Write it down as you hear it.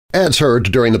Ads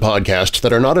heard during the podcast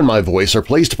that are not in my voice are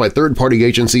placed by third-party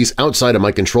agencies outside of my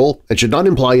control and should not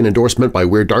imply an endorsement by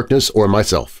Weird Darkness or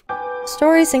myself.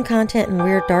 Stories and content in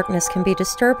Weird Darkness can be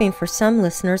disturbing for some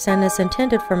listeners and is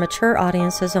intended for mature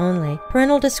audiences only.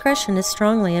 Parental discretion is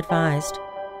strongly advised.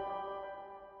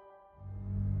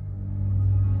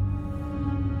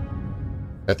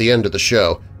 At the end of the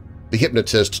show, the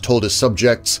hypnotist told his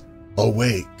subjects,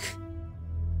 "Awake,"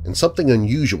 and something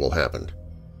unusual happened.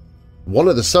 One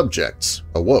of the subjects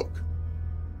awoke.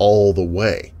 All the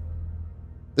way.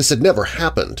 This had never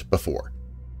happened before.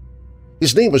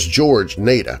 His name was George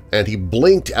Nada, and he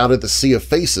blinked out of the sea of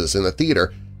faces in the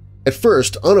theater, at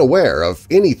first unaware of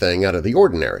anything out of the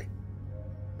ordinary.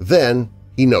 Then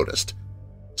he noticed,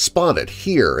 spotted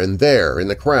here and there in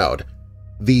the crowd,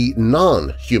 the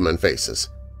non-human faces,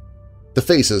 the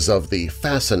faces of the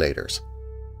fascinators.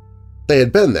 They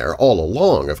had been there all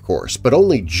along, of course, but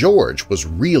only George was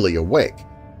really awake,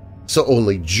 so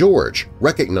only George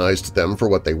recognized them for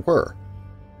what they were.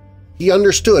 He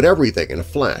understood everything in a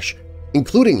flash,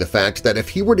 including the fact that if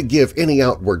he were to give any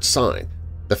outward sign,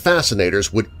 the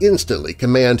fascinators would instantly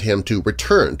command him to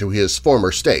return to his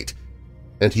former state,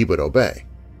 and he would obey.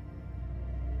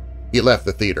 He left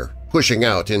the theater, pushing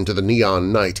out into the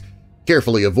neon night,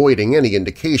 carefully avoiding any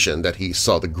indication that he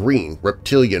saw the green,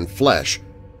 reptilian flesh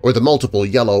or the multiple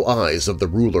yellow eyes of the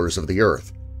rulers of the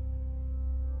earth.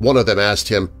 One of them asked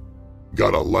him,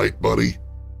 "Got a light, buddy?"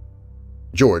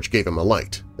 George gave him a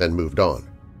light, then moved on.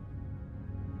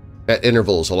 At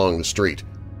intervals along the street,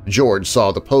 George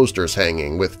saw the posters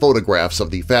hanging with photographs of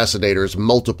the fascinator's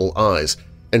multiple eyes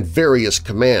and various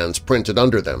commands printed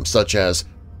under them, such as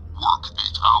 "Work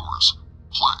 8 hours,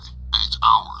 play 8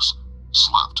 hours,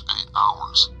 slept 8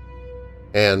 hours,"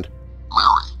 and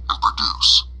 "Marry and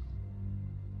produce."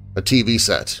 A TV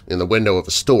set in the window of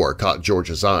a store caught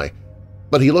George's eye,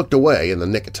 but he looked away in the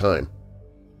nick of time.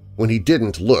 When he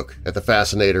didn't look at the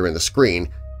fascinator in the screen,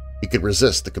 he could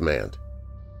resist the command.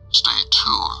 "Stay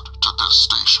tuned to this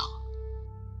station."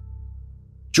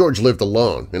 George lived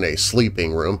alone in a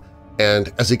sleeping room,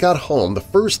 and as he got home, the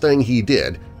first thing he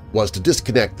did was to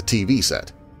disconnect the TV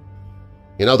set.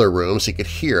 In other rooms, he could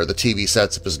hear the TV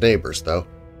sets of his neighbors, though.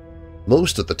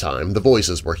 Most of the time, the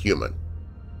voices were human.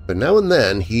 But now and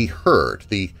then he heard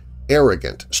the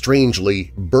arrogant,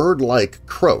 strangely bird-like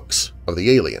croaks of the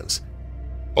aliens.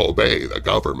 "Obey the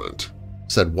government,"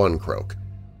 said one croak.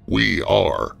 "We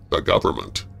are the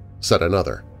government," said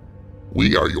another.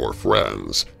 "We are your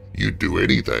friends. You'd do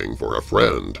anything for a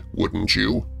friend, wouldn't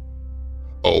you?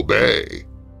 Obey.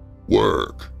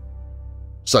 Work."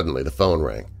 Suddenly the phone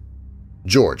rang.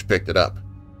 George picked it up.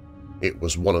 It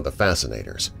was one of the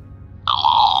fascinators.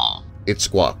 "Hello?" It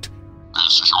squawked.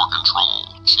 "This is your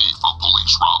control, Chief of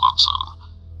Police Robinson.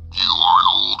 You are an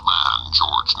old man,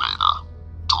 George Nada.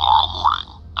 Tomorrow morning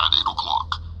at 8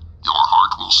 o'clock, your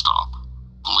heart will stop.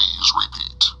 Please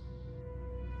repeat."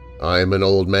 "I'm an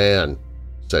old man,"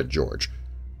 said George.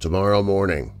 "Tomorrow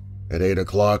morning at 8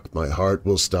 o'clock my heart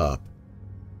will stop."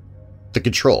 The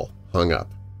control hung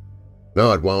up.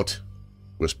 "No, it won't,"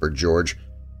 whispered George.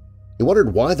 He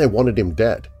wondered why they wanted him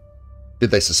dead.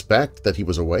 Did they suspect that he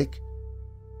was awake?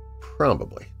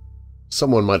 Probably.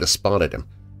 Someone might have spotted him,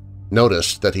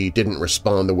 noticed that he didn't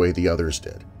respond the way the others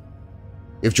did.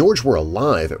 If George were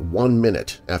alive at 1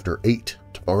 minute after 8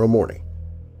 tomorrow morning,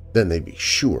 then they'd be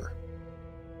sure.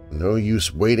 No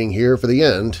use waiting here for the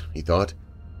end, he thought.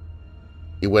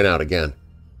 He went out again.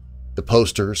 The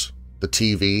posters, the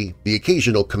TV, the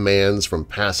occasional commands from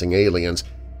passing aliens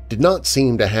did not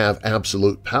seem to have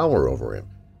absolute power over him,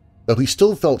 though he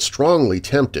still felt strongly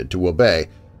tempted to obey,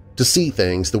 to see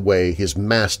things the way his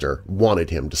master wanted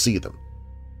him to see them.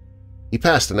 He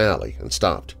passed an alley and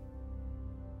stopped.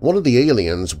 One of the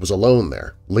aliens was alone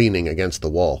there, leaning against the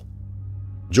wall.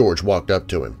 George walked up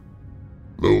to him.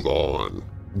 "Move on,"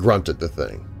 grunted the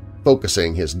thing,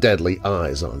 focusing his deadly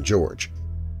eyes on George.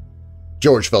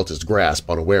 George felt his grasp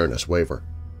on awareness waver.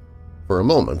 For a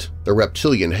moment, the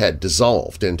reptilian head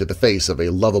dissolved into the face of a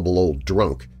lovable old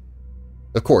drunk.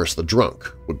 Of course, the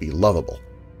drunk would be lovable.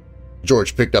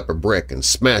 George picked up a brick and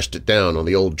smashed it down on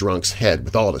the old drunk's head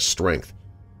with all his strength.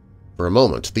 For a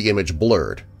moment, the image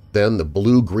blurred, then the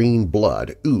blue-green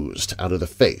blood oozed out of the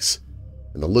face,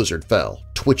 and the lizard fell,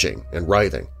 twitching and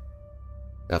writhing.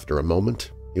 After a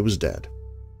moment, it was dead.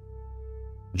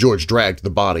 George dragged the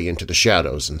body into the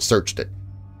shadows and searched it.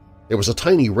 There was a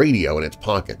tiny radio in its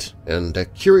pocket and a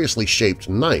curiously shaped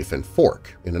knife and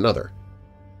fork in another.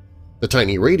 The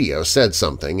tiny radio said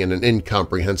something in an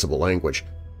incomprehensible language.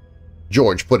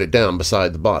 George put it down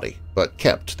beside the body, but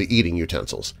kept the eating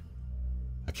utensils.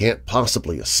 "I can't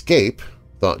possibly escape,"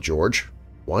 thought George.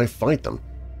 "Why fight them?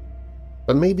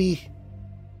 But maybe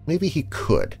he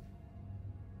could.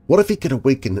 What if he could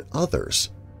awaken others?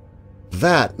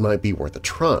 That might be worth a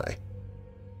try.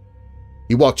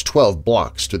 He walked 12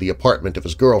 blocks to the apartment of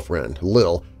his girlfriend,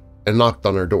 Lil, and knocked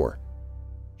on her door.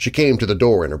 She came to the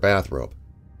door in her bathrobe.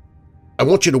 "I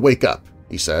want you to wake up,"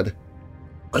 he said.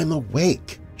 "I'm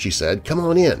awake," she said. "Come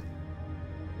on in."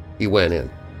 He went in.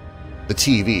 The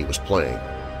TV was playing.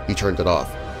 He turned it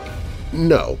off.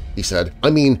 "No," he said. "I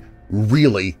mean,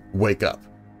 really wake up."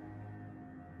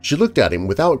 She looked at him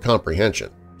without comprehension,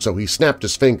 so he snapped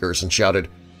his fingers and shouted,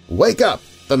 "Wake up!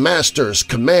 The Masters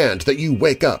command that you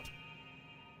wake up!"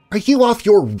 "Are you off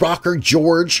your rocker,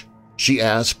 George?" she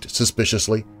asked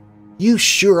suspiciously. "You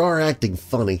sure are acting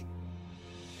funny."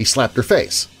 He slapped her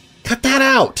face. "Cut that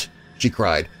out!" she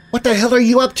cried. "What the hell are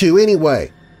you up to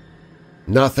anyway?"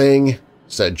 "Nothing,"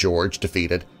 said George,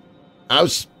 defeated. "I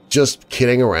was just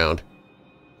kidding around."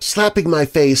 "Slapping my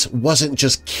face wasn't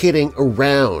just kidding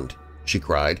around," she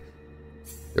cried.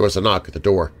 There was a knock at the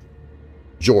door.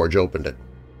 George opened it.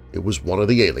 It was one of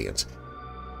the aliens.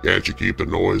 "Can't you keep the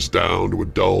noise down to a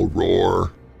dull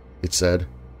roar?" it said.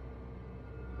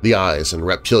 The eyes and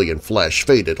reptilian flesh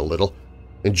faded a little,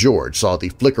 and George saw the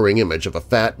flickering image of a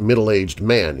fat, middle-aged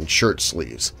man in shirt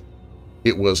sleeves.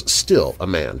 It was still a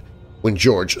man when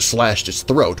George slashed its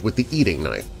throat with the eating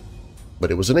knife,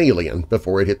 but it was an alien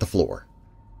before it hit the floor.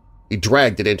 He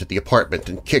dragged it into the apartment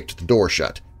and kicked the door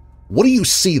shut. "What do you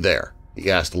see there?" he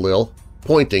asked Lil,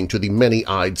 pointing to the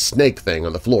many-eyed snake thing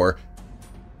on the floor.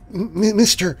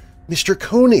 Mr.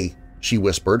 Coney," she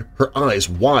whispered, her eyes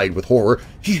wide with horror.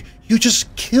 You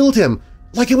just killed him,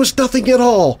 like it was nothing at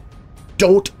all."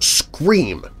 "Don't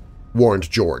scream," warned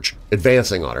George,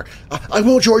 advancing on her. I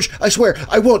won't, George, I swear,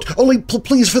 I won't. Only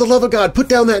please, for the love of God, put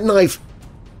down that knife."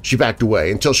 She backed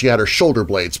away until she had her shoulder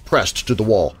blades pressed to the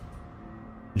wall.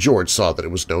 George saw that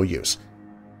it was no use.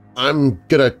 "I'm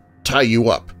gonna tie you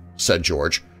up," said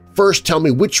George. "First tell me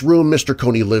which room Mr.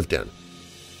 Coney lived in."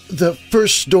 "The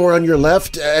first door on your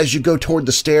left as you go toward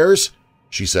the stairs,"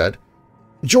 she said.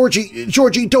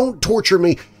 Georgie, don't torture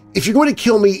me. If you're going to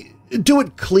kill me, do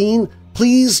it clean.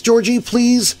 Please, Georgie,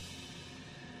 please."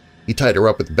 He tied her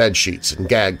up with bedsheets and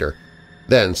gagged her,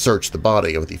 then searched the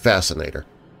body of the fascinator.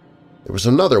 There was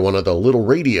another one of the little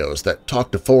radios that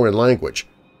talked a foreign language,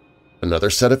 another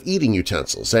set of eating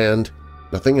utensils, and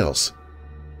nothing else.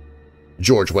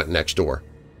 George went next door.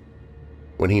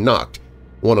 When he knocked,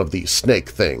 one of the snake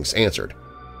things answered.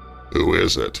 "Who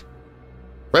is it?"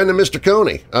 "Friend of Mr.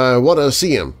 Coney. I want to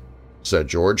see him," said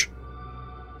George.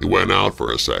 "He went out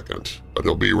for a second, but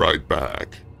he'll be right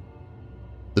back."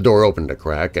 The door opened a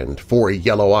crack and 4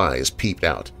 yellow eyes peeped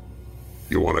out.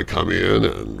 "You want to come in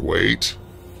and wait?"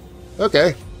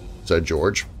 "Okay," said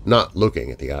George, not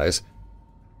looking at the eyes.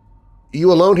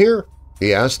 "You alone here?"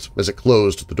 he asked as it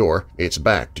closed the door, its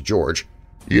back to George.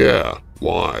 "Yeah,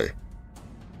 why?"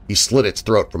 He slit its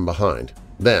throat from behind,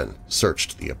 then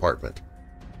searched the apartment.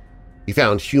 He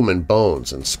found human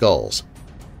bones and skulls,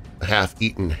 a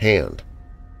half-eaten hand.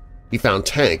 He found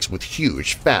tanks with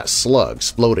huge, fat slugs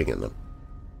floating in them.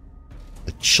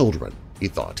 The children, he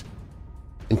thought,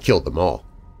 and killed them all.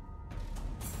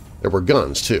 There were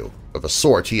guns, too, of a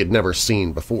sort he had never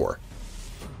seen before.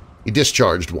 He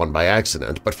discharged one by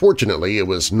accident, but fortunately it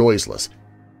was noiseless.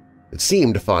 It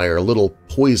seemed to fire little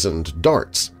poisoned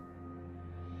darts.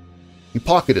 He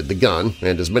pocketed the gun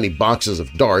and as many boxes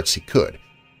of darts he could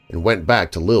and went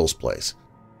back to Lil's place.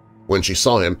 When she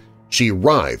saw him, she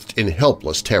writhed in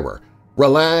helpless terror.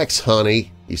 "Relax,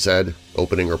 honey," he said,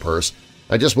 opening her purse.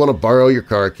 "I just want to borrow your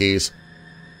car keys."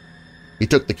 He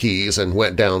took the keys and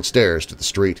went downstairs to the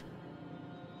street.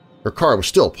 Her car was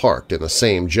still parked in the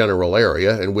same general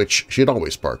area in which she had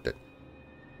always parked it.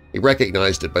 He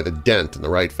recognized it by the dent in the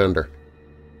right fender.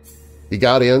 He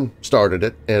got in, started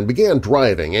it, and began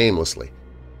driving aimlessly.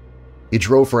 He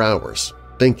drove for hours,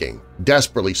 thinking,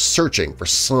 desperately searching for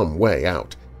some way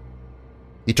out.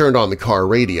 He turned on the car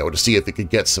radio to see if he could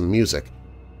get some music,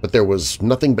 but there was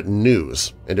nothing but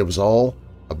news, and it was all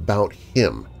about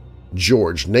him,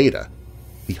 George Naida,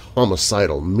 the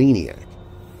homicidal maniac.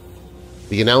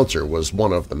 The announcer was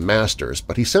one of the Masters,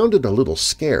 but he sounded a little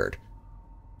scared.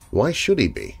 Why should he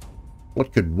be?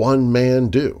 What could one man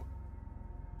do?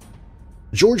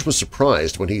 George was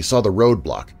surprised when he saw the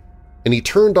roadblock, and he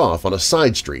turned off on a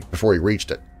side street before he reached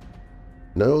it.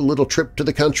 "No little trip to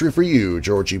the country for you,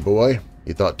 Georgie boy,"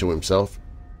 he thought to himself.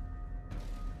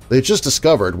 They had just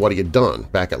discovered what he had done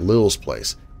back at Lil's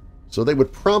place, so they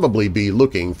would probably be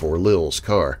looking for Lil's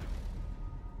car.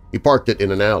 He parked it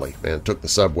in an alley and took the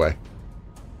subway.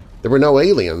 There were no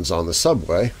aliens on the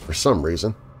subway for some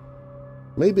reason.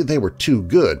 Maybe they were too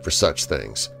good for such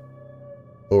things.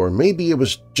 or maybe it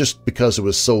was just because it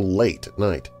was so late at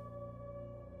night.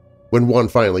 When one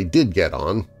finally did get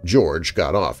on, George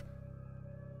got off.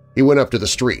 He went up to the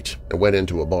street and went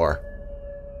into a bar.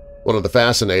 One of the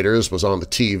fascinators was on the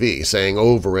TV saying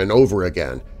over and over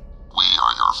again, "We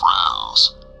are your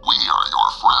friends. We are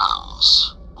your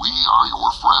friends. We are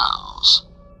your friends."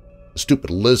 The stupid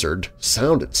lizard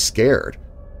sounded scared.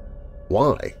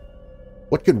 Why?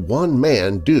 What could one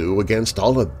man do against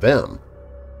all of them?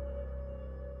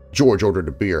 George ordered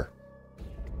a beer.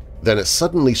 Then it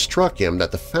suddenly struck him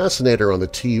that the fascinator on the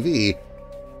TV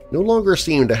no longer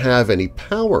seemed to have any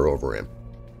power over him.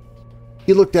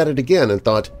 He looked at it again and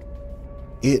thought,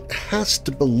 it has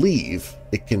to believe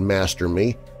it can master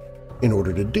me in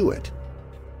order to do it.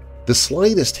 The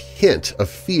slightest hint of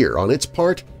fear on its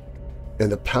part,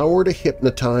 and the power to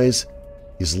hypnotize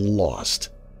is lost.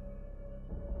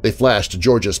 They flashed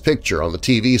George's picture on the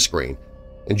TV screen,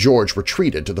 and George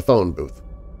retreated to the phone booth.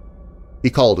 He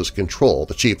called his control,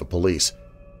 the chief of police.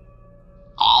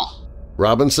 "Hello?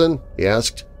 "Robinson?" he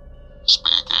asked.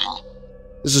 Speaking."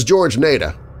 "This is George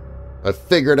Naida. I've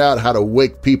figured out how to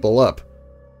wake people up."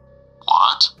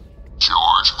 "What?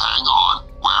 George, hang on.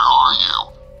 Where are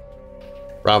you?"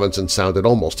 Robinson sounded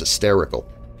almost hysterical.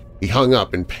 He hung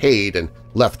up and paid and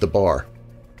left the bar.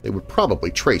 They would probably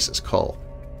trace his call.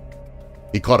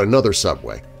 He caught another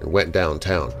subway and went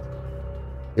downtown.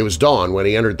 It was dawn when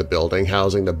he entered the building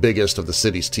housing the biggest of the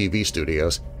city's TV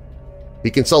studios.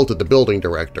 He consulted the building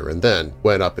director and then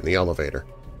went up in the elevator.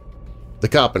 The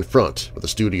cop in front of the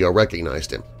studio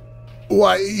recognized him.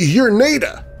 "Why, you're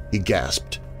Naida!" he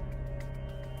gasped.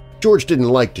 George didn't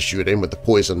like to shoot him with the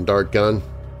poison dart gun,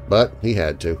 but he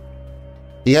had to.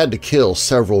 He had to kill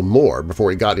several more before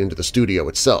he got into the studio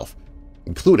itself,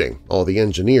 including all the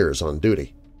engineers on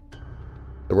duty.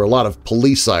 There were a lot of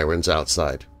police sirens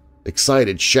outside,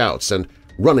 excited shouts, and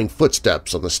running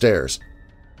footsteps on the stairs.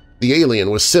 The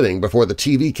alien was sitting before the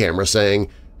TV camera saying,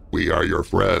 "We are your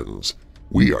friends.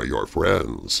 We are your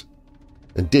friends."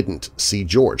 and didn't see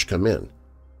George come in.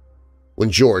 When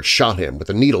George shot him with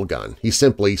a needle gun, he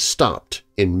simply stopped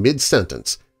in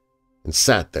mid-sentence and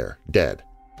sat there dead.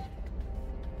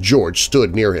 George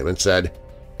stood near him and said,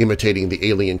 imitating the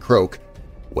alien croak,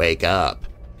 "Wake up!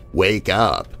 Wake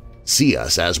up! See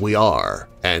us as we are,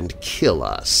 and kill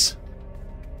us."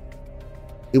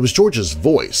 It was George's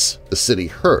voice the city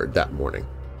heard that morning,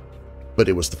 but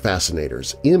it was the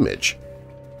fascinator's image,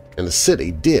 and the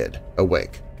city did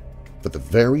awake for the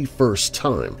very first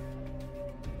time,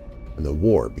 and the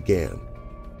war began.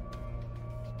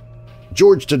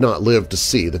 George did not live to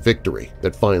see the victory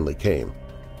that finally came.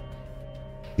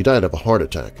 He died of a heart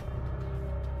attack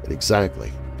at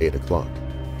exactly 8 o'clock.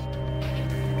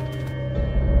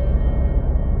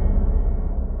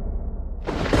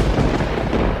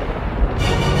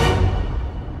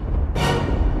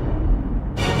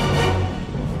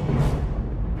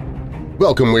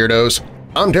 Welcome, Weirdos!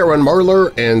 I'm Darren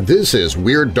Marlar, and this is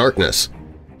Weird Darkness.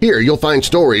 Here you'll find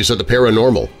stories of the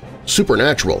paranormal,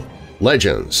 supernatural,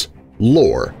 legends,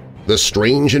 lore, the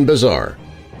strange and bizarre,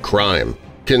 crime,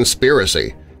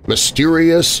 conspiracy,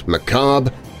 mysterious,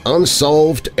 macabre,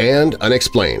 unsolved, and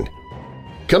unexplained.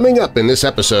 Coming up in this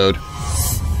episode,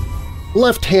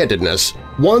 left-handedness,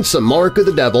 once a mark of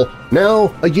the devil,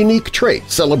 now a unique trait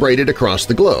celebrated across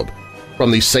the globe. From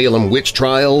the Salem Witch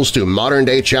Trials to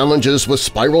modern-day challenges with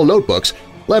spiral notebooks,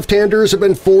 left-handers have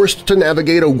been forced to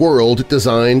navigate a world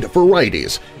designed for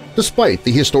righties, despite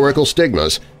the historical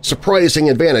stigmas, surprising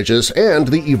advantages, and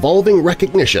the evolving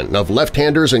recognition of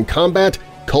left-handers in combat,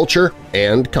 culture,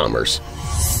 and commerce.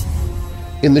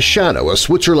 In the shadow of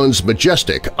Switzerland's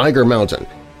majestic Eiger mountain,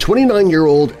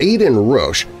 29-year-old Aidan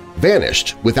Roche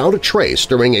vanished without a trace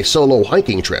during a solo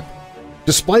hiking trip.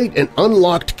 Despite an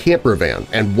unlocked campervan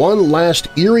and one last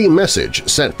eerie message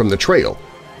sent from the trail,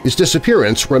 his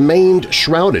disappearance remained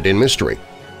shrouded in mystery.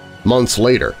 Months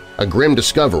later, a grim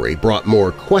discovery brought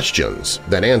more questions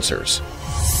than answers.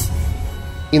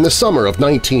 In the summer of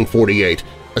 1948,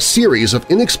 a series of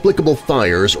inexplicable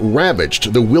fires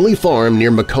ravaged the Willey farm near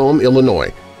Macomb,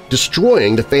 Illinois,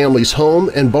 destroying the family's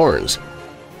home and barns.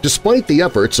 Despite the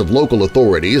efforts of local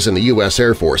authorities and the U.S.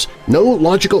 Air Force, no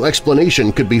logical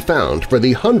explanation could be found for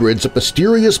the hundreds of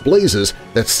mysterious blazes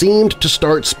that seemed to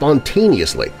start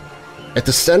spontaneously. At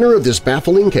the center of this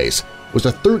baffling case was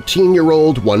a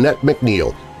 13-year-old Wanet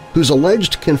McNeil, whose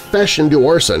alleged confession to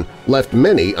arson left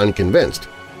many unconvinced.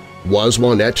 Was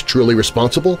Wanet truly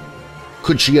responsible?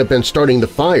 Could she have been starting the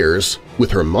fires with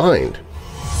her mind?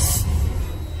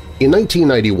 In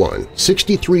 1991,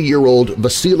 63-year-old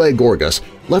Vasile Gorgos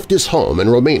left his home in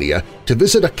Romania to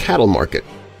visit a cattle market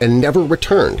and never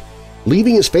returned.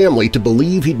 leaving his family to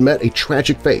believe he'd met a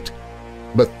tragic fate.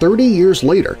 But 30 years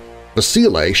later,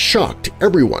 Vasile shocked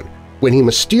everyone when he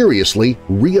mysteriously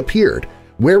reappeared,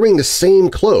 wearing the same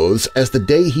clothes as the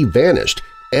day he vanished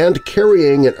and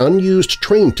carrying an unused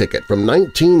train ticket from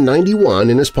 1991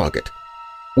 in his pocket.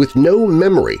 With no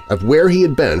memory of where he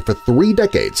had been for 3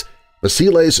 decades,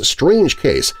 Vasile's strange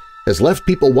case has left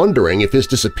people wondering if his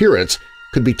disappearance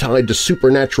could be tied to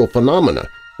supernatural phenomena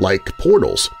like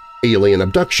portals, alien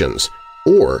abductions,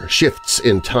 or shifts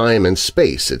in time and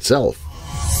space itself.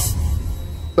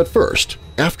 But first,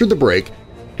 after the break,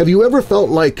 have you ever felt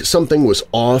like something was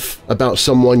off about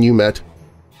someone you met?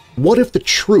 What if the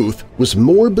truth was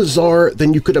more bizarre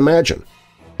than you could imagine?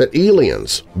 That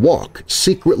aliens walk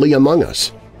secretly among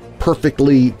us,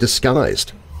 perfectly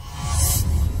disguised?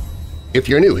 If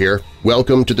you're new here,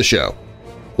 welcome to the show.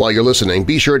 While you're listening,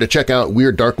 be sure to check out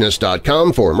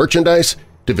WeirdDarkness.com for merchandise,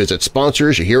 to visit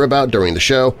sponsors you hear about during the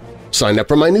show, sign up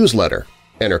for my newsletter,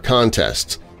 enter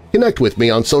contests, connect with me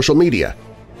on social media,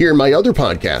 hear my other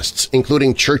podcasts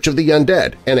including Church of the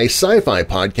Undead and a sci-fi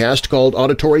podcast called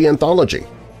Auditory Anthology.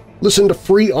 Listen to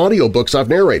free audiobooks I've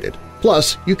narrated.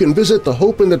 Plus, you can visit the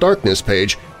Hope in the Darkness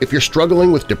page if you're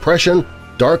struggling with depression,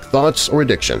 dark thoughts, or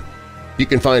addiction. You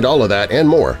can find all of that and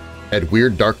more at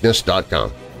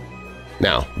WeirdDarkness.com.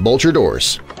 Now, bolt your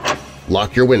doors,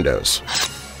 lock your windows,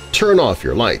 turn off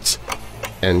your lights,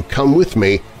 and come with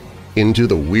me into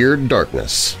the Weird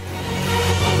Darkness.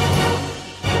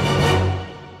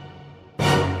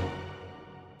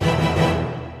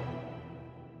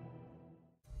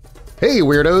 Hey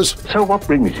Weirdos! So what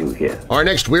brings you here? Our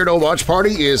next Weirdo Watch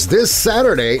Party is this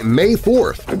Saturday, May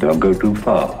 4th. But don't go too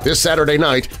far. This Saturday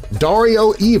night,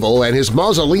 Dario Evil and his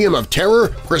Mausoleum of Terror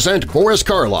present Boris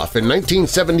Karloff in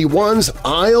 1971's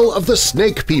Isle of the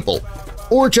Snake People.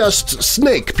 Or just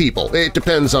Snake People. It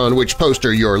depends on which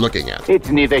poster you're looking at. It's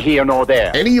neither here nor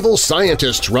there. An evil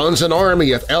scientist runs an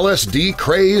army of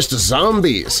LSD-crazed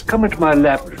zombies. Come into my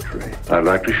laboratory. I'd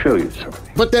like to show you something.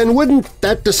 But then wouldn't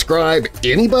that describe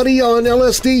anybody on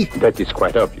LSD? That is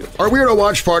quite obvious. Our Weirdo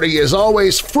Watch Party is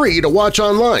always free to watch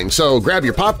online, so grab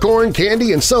your popcorn,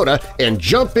 candy, and soda and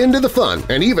jump into the fun,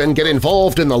 and even get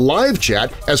involved in the live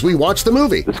chat as we watch the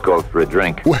movie. Let's go for a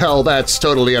drink. Well, that's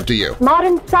totally up to you.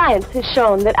 Modern science has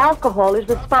shown that alcohol is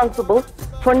responsible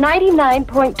for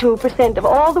 99.2% of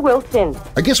all the world's sins.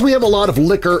 I guess we have a lot of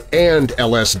liquor and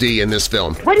LSD in this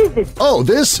film. What is this? Oh,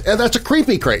 that's a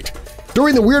Creepy Crate.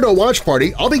 During the Weirdo Watch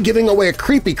Party, I'll be giving away a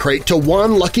Creepy Crate to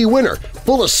one lucky winner,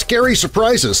 full of scary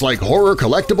surprises like horror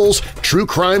collectibles, true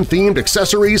crime-themed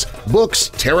accessories, books,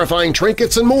 terrifying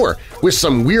trinkets, and more, with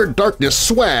some Weird Darkness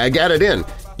swag added in.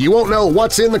 You won't know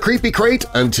what's in the Creepy Crate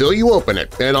until you open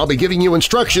it, and I'll be giving you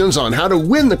instructions on how to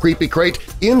win the Creepy Crate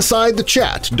inside the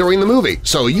chat during the movie,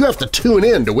 so you have to tune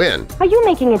in to win. Are you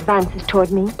making advances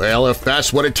toward me? Well, if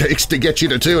that's what it takes to get you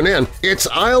to tune in, it's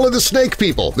Isle of the Snake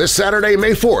People this Saturday,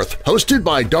 May 4th, hosted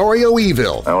by Dario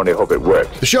Evil. I only hope it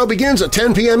works. The show begins at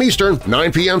 10 p.m. Eastern,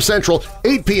 9 p.m. Central,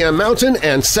 8 p.m. Mountain,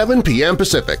 and 7 p.m.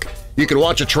 Pacific. You can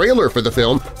watch a trailer for the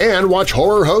film and watch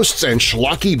horror hosts and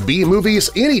schlocky B-movies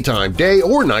anytime, day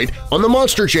or night, on the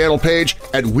Monster Channel page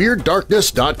at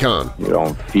WeirdDarkness.com. You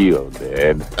don't feel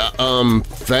dead.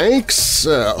 Thanks.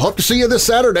 Hope to see you this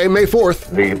Saturday, May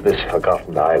 4th. Leave this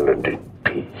forgotten island in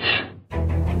peace.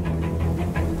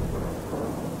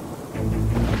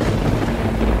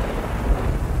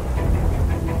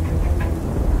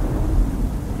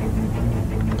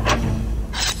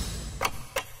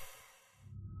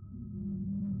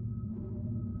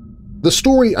 The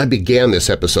story I began this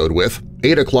episode with,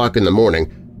 8 o'clock in the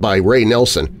morning, by Ray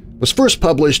Nelson, was first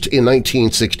published in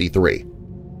 1963.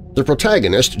 The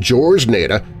protagonist, George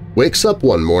Neda, wakes up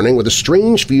one morning with a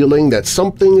strange feeling that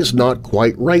something is not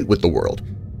quite right with the world.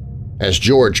 As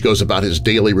George goes about his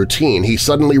daily routine, he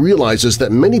suddenly realizes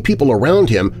that many people around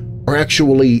him are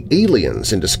actually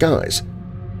aliens in disguise.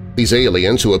 These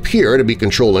aliens, who appear to be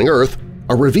controlling Earth,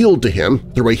 are revealed to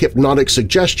him through a hypnotic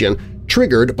suggestion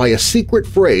triggered by a secret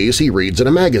phrase he reads in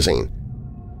a magazine.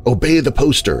 "Obey the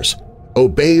posters!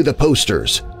 Obey the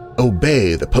posters!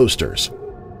 Obey the posters!"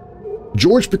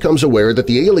 George becomes aware that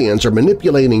the aliens are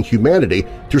manipulating humanity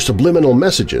through subliminal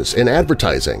messages in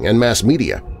advertising and mass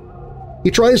media.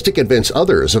 He tries to convince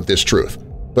others of this truth,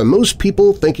 but most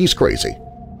people think he's crazy.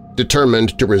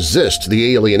 Determined to resist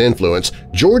the alien influence,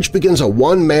 George begins a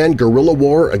one-man guerrilla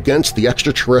war against the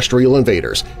extraterrestrial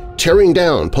invaders, tearing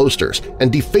down posters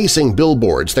and defacing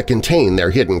billboards that contain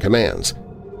their hidden commands.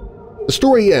 The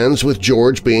story ends with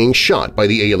George being shot by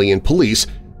the alien police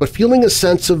but feeling a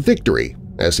sense of victory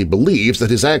as he believes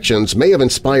that his actions may have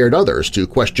inspired others to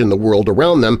question the world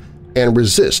around them and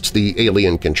resist the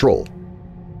alien control.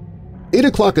 8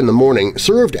 o'clock in the morning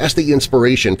served as the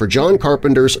inspiration for John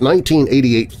Carpenter's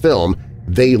 1988 film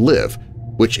They Live,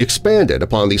 which expanded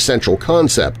upon the central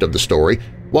concept of the story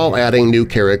while adding new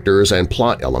characters and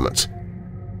plot elements.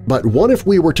 But what if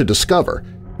we were to discover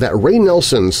that Ray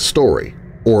Nelson's story,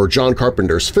 or John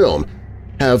Carpenter's film,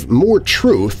 have more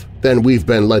truth than we've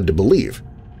been led to believe?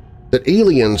 That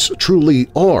aliens truly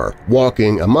are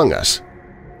walking among us,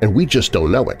 and we just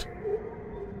don't know it.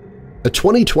 A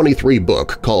 2023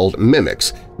 book called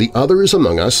Mimics, The Others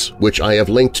Among Us, which I have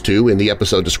linked to in the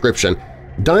episode description,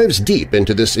 dives deep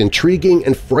into this intriguing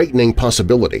and frightening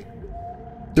possibility.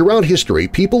 Throughout history,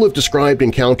 people have described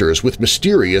encounters with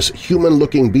mysterious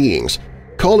human-looking beings,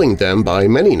 calling them by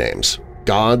many names –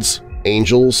 gods,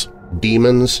 angels,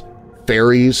 demons,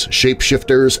 fairies,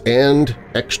 shapeshifters, and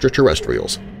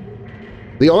extraterrestrials.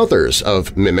 The authors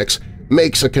of Mimics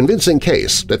makes a convincing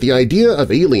case that the idea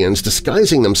of aliens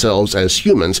disguising themselves as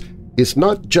humans is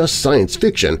not just science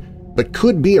fiction, but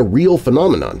could be a real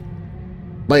phenomenon.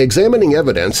 By examining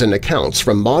evidence and accounts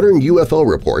from modern UFO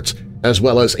reports, as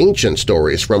well as ancient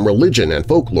stories from religion and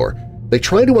folklore, they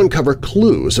try to uncover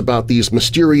clues about these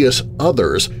mysterious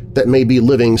others that may be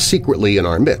living secretly in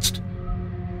our midst.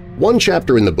 One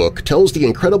chapter in the book tells the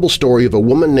incredible story of a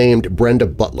woman named Brenda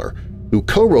Butler, who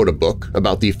co-wrote a book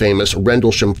about the famous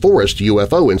Rendlesham Forest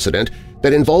UFO incident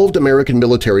that involved American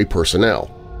military personnel.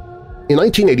 In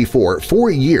 1984,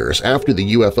 4 years after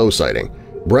the UFO sighting,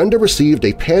 Brenda received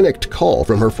a panicked call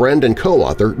from her friend and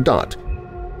co-author Dot.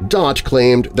 Dot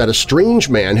claimed that a strange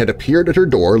man had appeared at her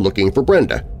door looking for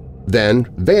Brenda, then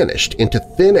vanished into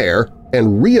thin air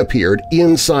and reappeared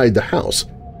inside the house.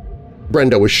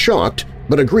 Brenda was shocked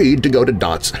but agreed to go to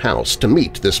Dot's house to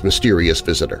meet this mysterious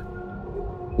visitor.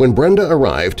 When Brenda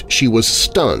arrived, she was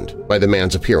stunned by the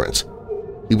man's appearance.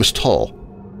 He was tall,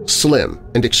 slim,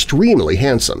 and extremely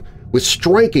handsome, with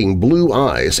striking blue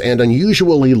eyes and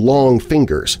unusually long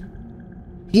fingers.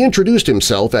 He introduced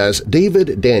himself as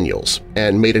David Daniels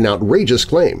and made an outrageous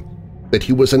claim that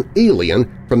he was an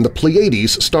alien from the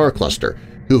Pleiades star cluster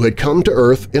who had come to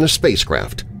Earth in a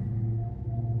spacecraft.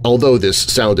 Although this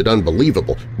sounded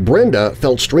unbelievable, Brenda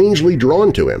felt strangely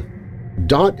drawn to him.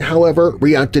 Dot, however,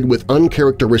 reacted with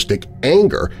uncharacteristic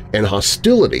anger and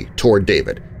hostility toward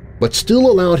David, but still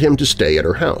allowed him to stay at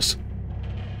her house.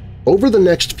 Over the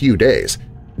next few days,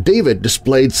 David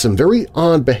displayed some very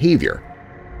odd behavior.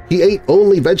 He ate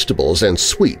only vegetables and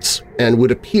sweets and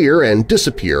would appear and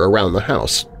disappear around the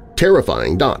house,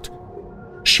 terrifying Dot.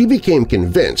 She became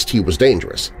convinced he was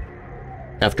dangerous.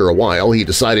 After a while, he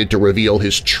decided to reveal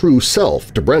his true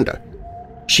self to Brenda.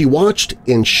 She watched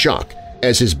in shock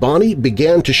as his body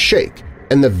began to shake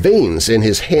and the veins in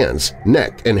his hands,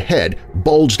 neck, and head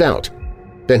bulged out.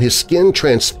 Then his skin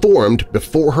transformed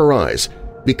before her eyes,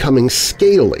 becoming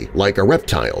scaly like a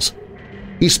reptile's.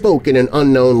 He spoke in an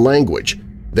unknown language,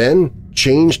 then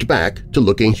changed back to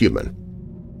looking human.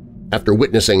 After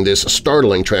witnessing this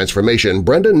startling transformation,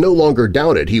 Brenda no longer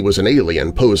doubted he was an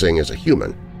alien posing as a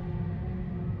human.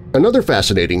 Another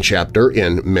fascinating chapter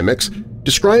in Mimics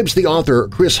describes the author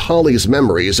Chris Hawley's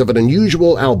memories of an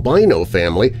unusual albino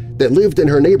family that lived in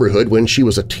her neighborhood when she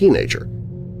was a teenager.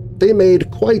 They made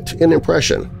quite an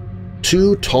impression.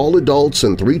 2 tall adults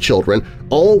and 3 children,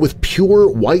 all with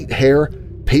pure white hair,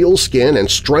 pale skin,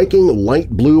 and striking light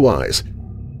blue eyes.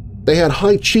 They had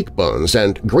high cheekbones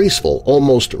and graceful,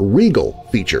 almost regal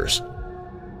features.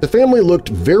 The family looked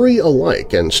very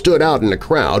alike and stood out in a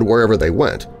crowd wherever they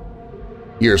went.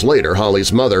 Years later,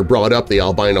 Holly's mother brought up the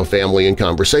albino family in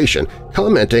conversation,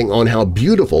 commenting on how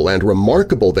beautiful and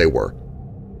remarkable they were.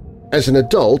 As an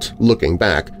adult, looking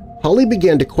back, Holly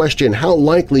began to question how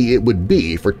likely it would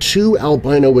be for 2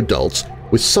 albino adults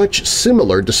with such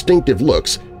similar distinctive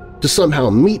looks to somehow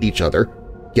meet each other,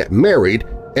 get married,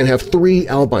 and have 3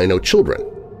 albino children.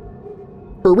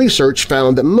 Her research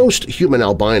found that most human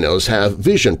albinos have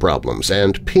vision problems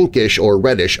and pinkish or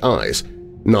reddish eyes,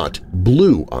 not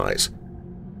blue eyes.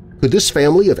 Could this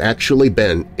family have actually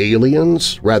been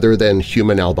aliens rather than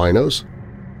human albinos?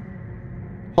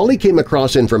 Holly came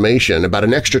across information about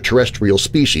an extraterrestrial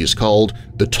species called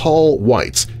the Tall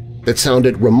Whites that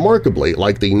sounded remarkably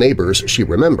like the neighbors she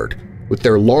remembered, with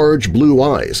their large blue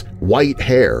eyes, white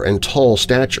hair, and tall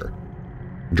stature.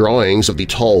 Drawings of the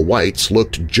Tall Whites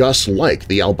looked just like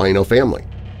the albino family.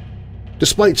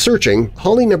 Despite searching,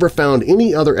 Holly never found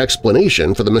any other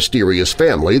explanation for the mysterious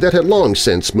family that had long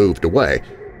since moved away,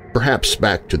 perhaps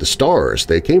back to the stars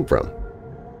they came from.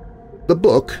 The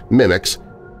book, Mimics,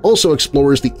 also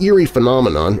explores the eerie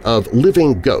phenomenon of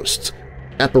living ghosts,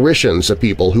 apparitions of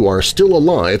people who are still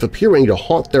alive appearing to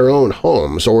haunt their own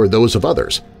homes or those of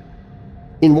others.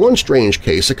 In one strange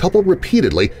case, a couple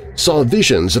repeatedly saw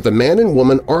visions of a man and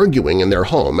woman arguing in their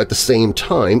home at the same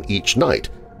time each night.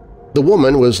 The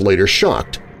woman was later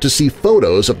shocked to see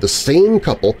photos of the same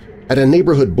couple at a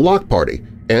neighborhood block party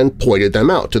and pointed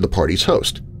them out to the party's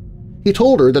host. He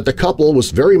told her that the couple was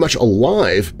very much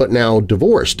alive but now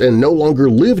divorced and no longer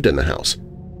lived in the house.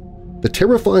 The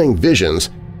terrifying visions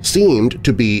seemed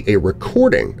to be a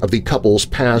recording of the couple's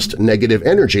past negative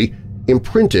energy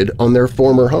imprinted on their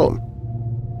former home.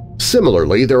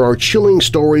 Similarly, there are chilling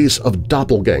stories of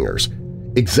doppelgangers,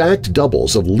 exact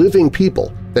doubles of living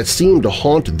people that seem to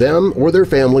haunt them or their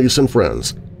families and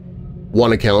friends.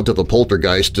 One account of a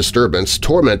poltergeist disturbance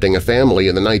tormenting a family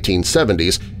in the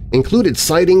 1970s included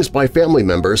sightings by family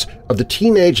members of the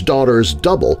teenage daughter's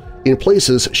double in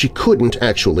places she couldn't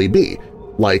actually be,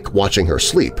 like watching her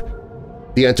sleep.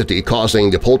 The entity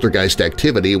causing the poltergeist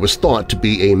activity was thought to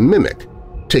be a mimic,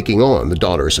 taking on the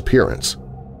daughter's appearance.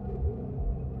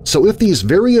 So if these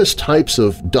various types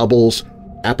of doubles,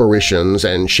 apparitions,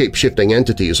 and shape-shifting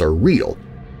entities are real,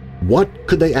 what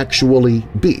could they actually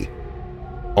be?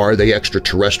 Are they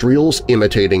extraterrestrials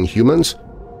imitating humans?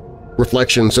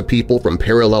 Reflections of people from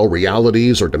parallel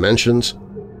realities or dimensions?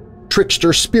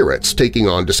 Trickster spirits taking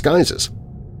on disguises?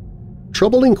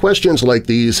 Troubling questions like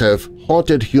these have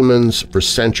haunted humans for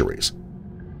centuries.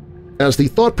 As the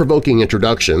thought-provoking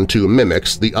introduction to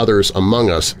Mimics, the Others Among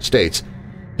Us states,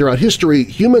 throughout history,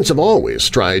 humans have always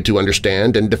tried to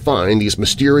understand and define these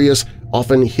mysterious,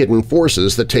 often hidden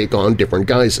forces that take on different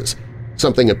guises,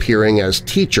 something appearing as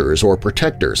teachers or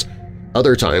protectors,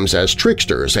 other times as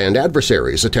tricksters and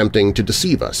adversaries attempting to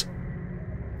deceive us.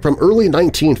 From early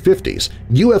 1950s,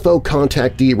 UFO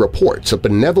contactee reports of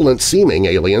benevolent-seeming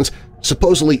aliens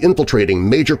supposedly infiltrating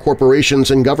major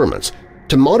corporations and governments,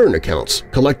 to modern accounts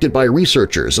collected by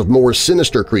researchers of more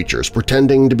sinister creatures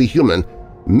pretending to be human,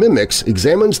 Mimics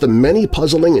examines the many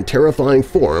puzzling and terrifying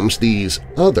forms these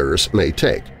others may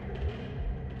take.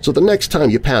 So the next time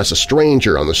you pass a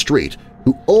stranger on the street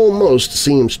who almost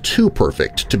seems too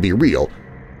perfect to be real,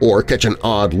 or catch an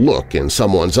odd look in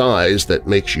someone's eyes that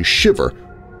makes you shiver,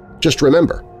 just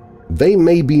remember, they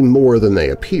may be more than they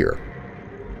appear.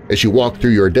 As you walk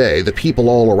through your day, the people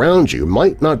all around you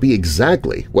might not be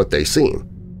exactly what they seem.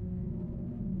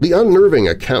 The unnerving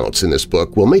accounts in this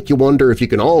book will make you wonder if you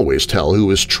can always tell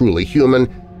who is truly human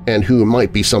and who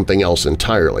might be something else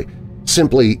entirely,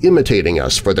 simply imitating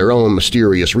us for their own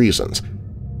mysterious reasons.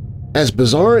 As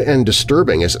bizarre and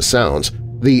disturbing as it sounds,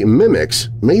 the Mimics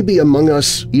may be among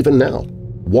us even now,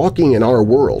 walking in our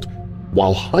world,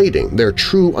 while hiding their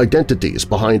true identities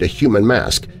behind a human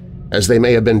mask, as they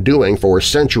may have been doing for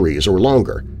centuries or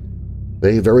longer.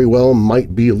 They very well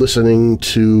might be listening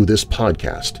to this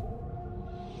podcast.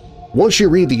 Once you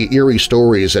read the eerie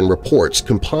stories and reports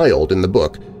compiled in the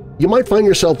book, you might find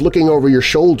yourself looking over your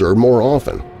shoulder more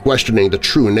often, questioning the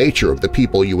true nature of the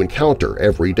people you encounter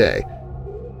every day.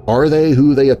 Are they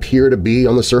who they appear to be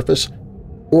on the surface?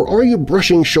 Or are you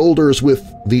brushing shoulders with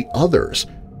the others,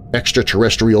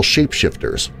 extraterrestrial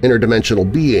shapeshifters, interdimensional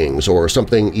beings, or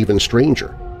something even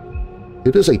stranger?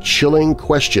 It is a chilling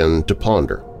question to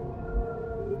ponder.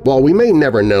 While we may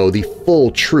never know the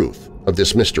full truth of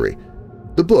this mystery,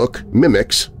 the book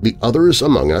Mimics, the Others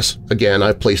Among Us, again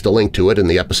I've placed a link to it in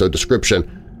the episode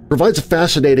description, provides a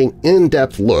fascinating,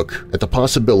 in-depth look at the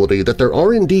possibility that there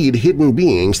are indeed hidden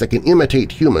beings that can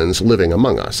imitate humans living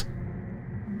among us.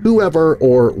 Whoever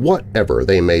or whatever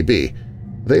they may be,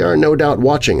 they are no doubt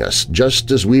watching us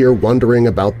just as we are wondering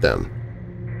about them.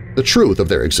 The truth of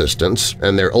their existence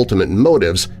and their ultimate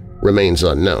motives remains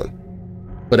unknown.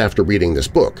 But after reading this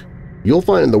book, you'll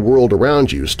find the world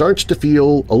around you starts to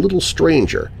feel a little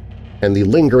stranger, and the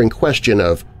lingering question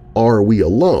of "are we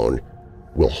alone?"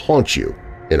 will haunt you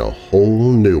in a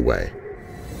whole new way.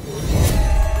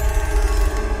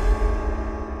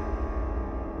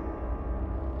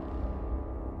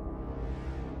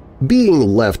 Being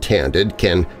left-handed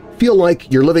can feel like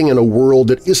you're living in a world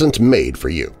that isn't made for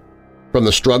you. From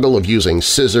the struggle of using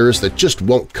scissors that just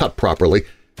won't cut properly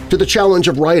to the challenge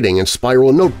of writing in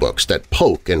spiral notebooks that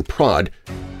poke and prod,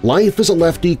 life as a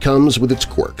lefty comes with its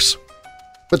quirks.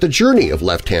 But the journey of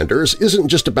left-handers isn't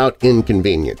just about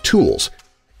inconvenient tools.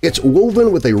 It's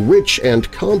woven with a rich and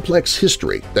complex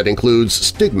history that includes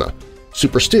stigma,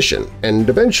 superstition, and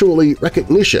eventually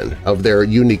recognition of their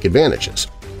unique advantages.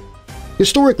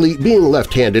 Historically, being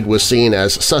left-handed was seen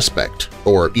as suspect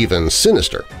or even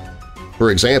sinister. For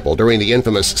example, during the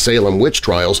infamous Salem Witch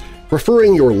Trials,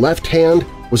 preferring your left hand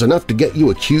was enough to get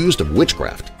you accused of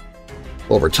witchcraft.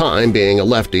 Over time, being a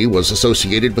lefty was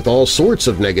associated with all sorts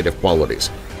of negative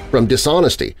qualities, from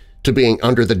dishonesty to being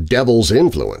under the devil's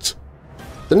influence.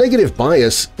 The negative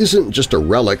bias isn't just a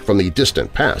relic from the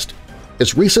distant past.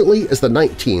 As recently as the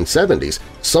 1970s,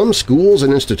 some schools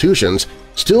and institutions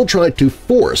still tried to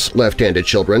force left-handed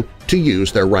children to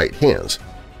use their right hands.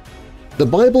 The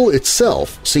Bible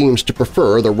itself seems to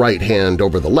prefer the right hand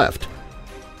over the left.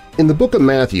 In the book of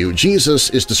Matthew, Jesus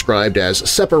is described as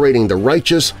separating the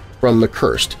righteous from the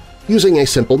cursed, using a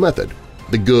simple method –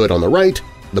 the good on the right,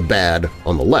 the bad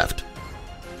on the left.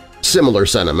 Similar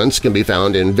sentiments can be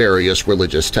found in various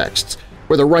religious texts,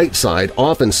 where the right side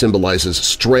often symbolizes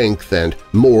strength and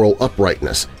moral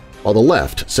uprightness, while the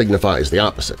left signifies the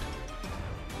opposite.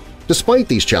 Despite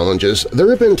these challenges, there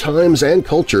have been times and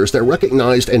cultures that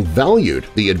recognized and valued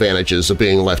the advantages of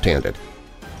being left-handed.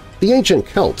 The ancient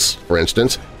Celts, for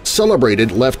instance,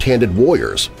 celebrated left-handed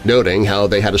warriors, noting how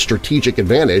they had a strategic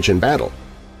advantage in battle.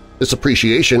 This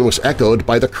appreciation was echoed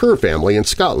by the Kerr family in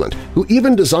Scotland, who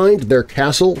even designed their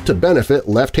castle to benefit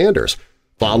left-handers,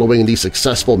 following the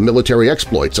successful military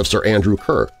exploits of Sir Andrew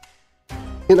Kerr.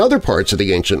 In other parts of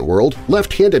the ancient world,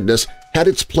 left-handedness had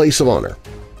its place of honor.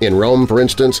 In Rome, for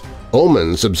instance,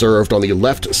 omens observed on the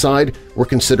left side were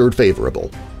considered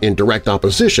favorable, in direct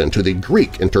opposition to the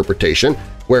Greek interpretation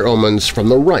where omens from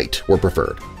the right were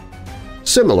preferred.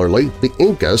 Similarly, the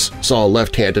Incas saw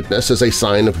left-handedness as a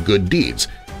sign of good deeds,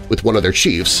 with one of their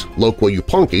chiefs, Loqua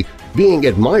Yupanqui, being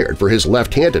admired for his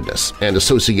left-handedness and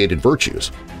associated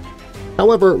virtues.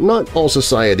 However, not all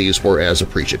societies were as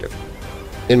appreciative.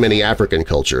 In many African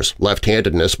cultures,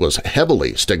 left-handedness was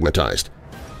heavily stigmatized.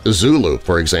 The Zulu,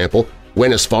 for example,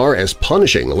 went as far as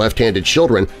punishing left-handed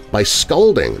children by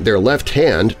scalding their left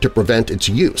hand to prevent its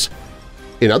use.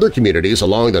 In other communities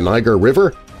along the Niger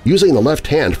River, using the left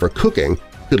hand for cooking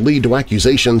could lead to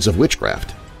accusations of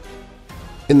witchcraft.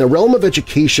 In the realm of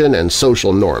education and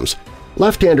social norms,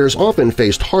 left-handers often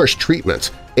faced harsh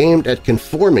treatments aimed at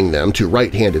conforming them to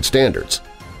right-handed standards.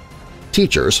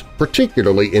 Teachers,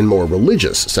 particularly in more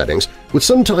religious settings, would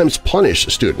sometimes punish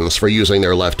students for using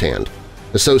their left hand,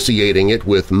 associating it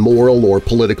with moral or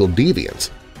political deviance.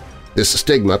 This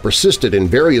stigma persisted in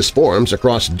various forms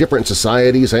across different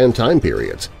societies and time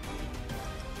periods.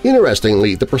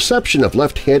 Interestingly, the perception of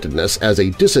left-handedness as a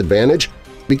disadvantage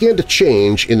began to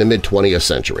change in the mid-20th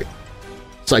century.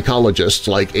 Psychologists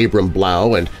like Abram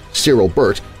Blau and Cyril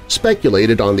Burt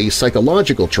speculated on the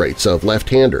psychological traits of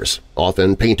left-handers,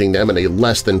 often painting them in a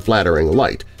less than flattering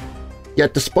light.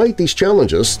 Yet despite these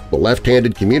challenges, the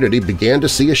left-handed community began to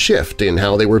see a shift in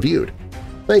how they were viewed,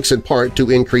 thanks in part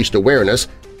to increased awareness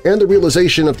and the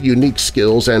realization of the unique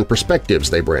skills and perspectives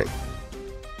they bring.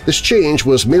 This change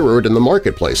was mirrored in the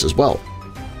marketplace as well.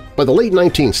 By the late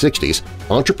 1960s,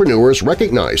 entrepreneurs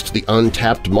recognized the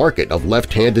untapped market of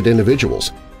left-handed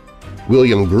individuals.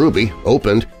 William Gruby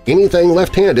opened Anything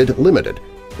Left-Handed Limited,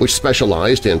 which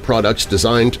specialized in products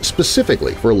designed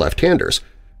specifically for left-handers,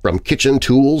 from kitchen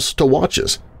tools to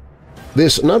watches.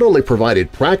 This not only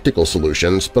provided practical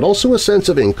solutions but also a sense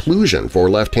of inclusion for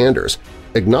left-handers,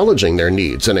 acknowledging their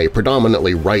needs in a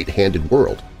predominantly right-handed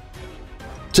world.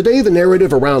 Today, the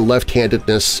narrative around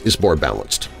left-handedness is more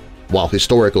balanced. While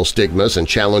historical stigmas and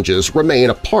challenges remain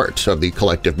a part of the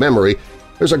collective memory,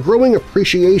 there's a growing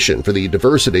appreciation for the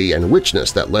diversity and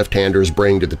richness that left-handers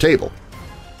bring to the table.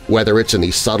 Whether it's in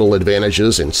the subtle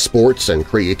advantages in sports and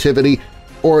creativity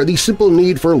or the simple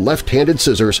need for left-handed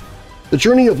scissors, the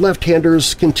journey of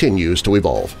left-handers continues to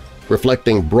evolve,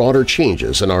 reflecting broader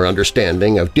changes in our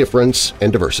understanding of difference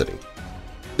and diversity.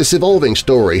 This evolving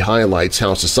story highlights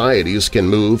how societies can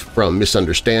move from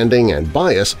misunderstanding and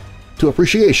bias to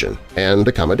appreciation and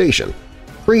accommodation,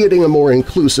 creating a more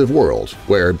inclusive world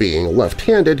where being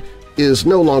left-handed is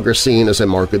no longer seen as a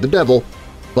mark of the devil,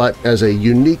 but as a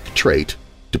unique trait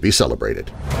to be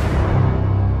celebrated.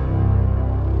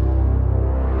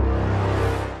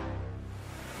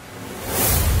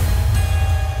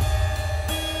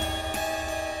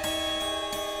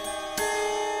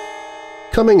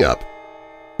 Coming up,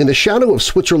 in the shadow of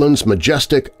Switzerland's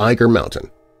majestic Eiger mountain,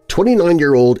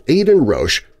 29-year-old Aidan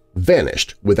Roche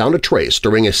vanished without a trace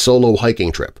during a solo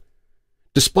hiking trip.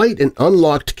 Despite an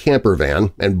unlocked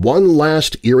campervan and one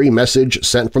last eerie message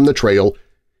sent from the trail,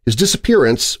 his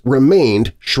disappearance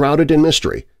remained shrouded in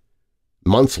mystery.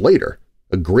 Months later,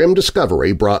 a grim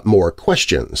discovery brought more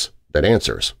questions than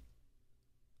answers.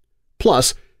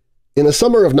 Plus, in the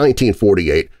summer of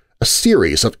 1948, a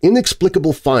series of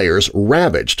inexplicable fires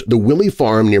ravaged the Willey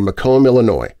farm near Macomb,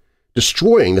 Illinois,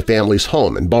 destroying the family's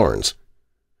home and barns.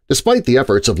 Despite the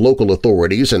efforts of local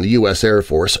authorities and the U.S. Air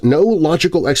Force, no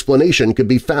logical explanation could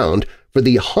be found for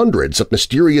the hundreds of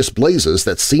mysterious blazes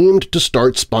that seemed to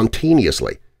start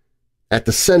spontaneously. At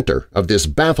the center of this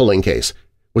baffling case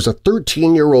was a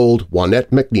 13-year-old Wanet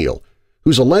McNeil,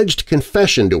 whose alleged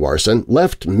confession to arson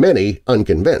left many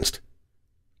unconvinced.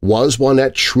 Was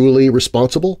Wanet truly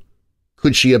responsible?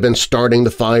 Could she have been starting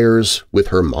the fires with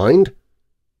her mind?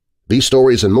 These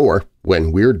stories and more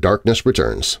when Weird Darkness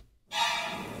returns.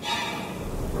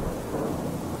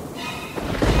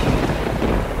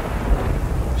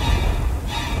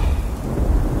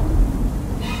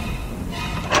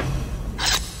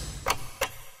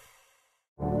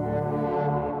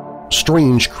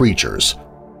 Strange creatures,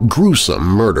 gruesome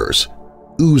murders,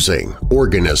 oozing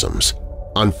organisms,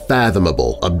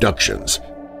 unfathomable abductions,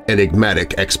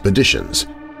 enigmatic expeditions,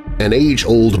 an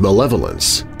age-old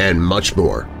malevolence, and much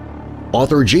more.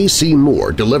 Author J.C.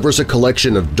 Moore delivers a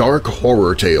collection of dark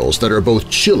horror tales that are both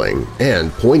chilling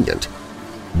and poignant.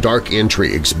 Dark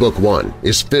Intrigues Book 1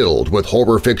 is filled with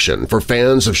horror fiction for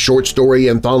fans of short story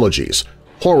anthologies,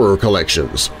 horror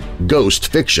collections,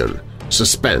 ghost fiction,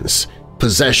 suspense,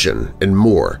 possession, and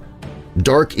more.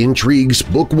 Dark Intrigues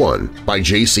Book 1 by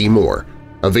J.C. Moore,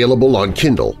 available on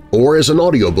Kindle or as an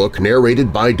audiobook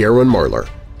narrated by Darren Marlar.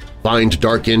 Find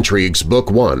Dark Intrigues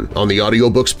Book 1 on the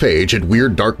audiobooks page at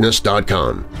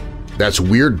WeirdDarkness.com. That's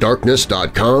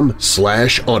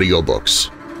WeirdDarkness.com/audiobooks.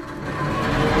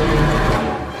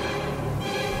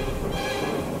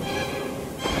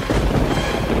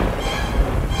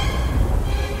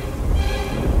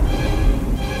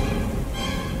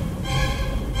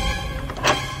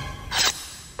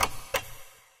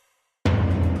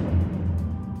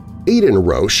 Aidan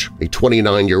Roche, a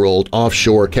 29-year-old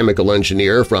offshore chemical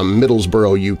engineer from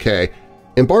Middlesbrough, UK,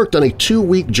 embarked on a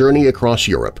 2-week journey across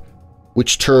Europe,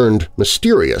 which turned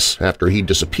mysterious after he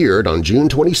disappeared on June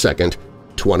 22,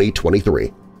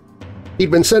 2023.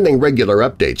 He'd been sending regular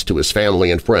updates to his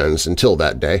family and friends until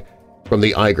that day, from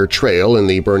the Eiger Trail in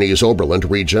the Bernese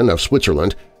Oberland region of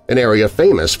Switzerland, an area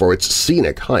famous for its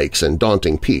scenic hikes and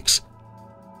daunting peaks.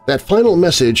 That final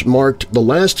message marked the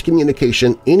last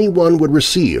communication anyone would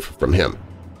receive from him,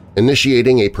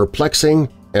 initiating a perplexing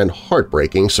and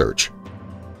heartbreaking search.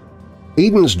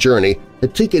 Aidan's journey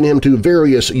had taken him to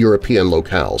various European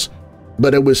locales,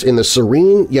 but it was in the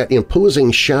serene yet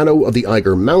imposing shadow of the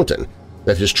Eiger mountain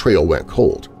that his trail went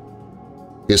cold.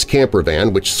 His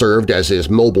campervan, which served as his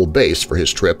mobile base for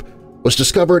his trip, was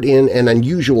discovered in an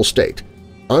unusual state,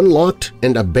 unlocked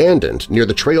and abandoned near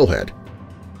the trailhead.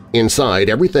 Inside,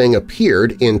 everything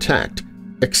appeared intact,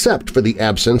 except for the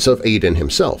absence of Aidan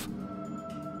himself.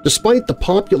 Despite the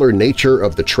popular nature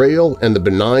of the trail and the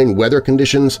benign weather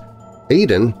conditions,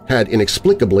 Aidan had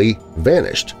inexplicably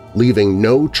vanished, leaving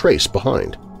no trace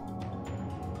behind.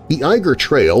 The Eiger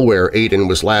Trail, where Aidan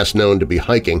was last known to be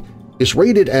hiking, is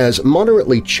rated as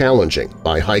moderately challenging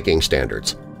by hiking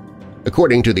standards.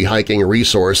 According to the hiking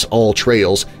resource All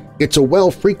Trails, it's a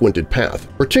well-frequented path,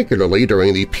 particularly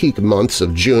during the peak months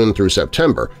of June through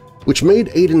September, which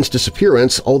made Aidan's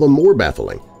disappearance all the more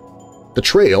baffling. The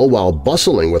trail, while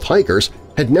bustling with hikers,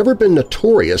 had never been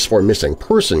notorious for missing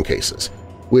person cases,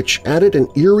 which added an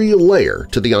eerie layer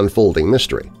to the unfolding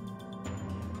mystery.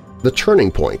 The turning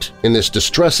point in this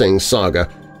distressing saga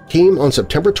came on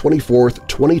September 24,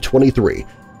 2023,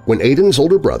 when Aidan's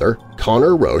older brother,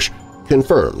 Connor Roche,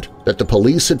 confirmed that the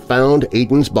police had found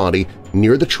Aidan's body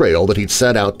near the trail that he'd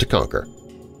set out to conquer.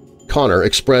 Connor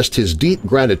expressed his deep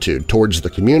gratitude towards the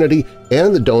community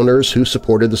and the donors who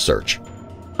supported the search,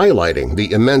 highlighting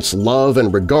the immense love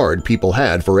and regard people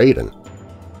had for Aidan.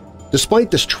 Despite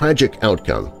this tragic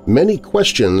outcome, many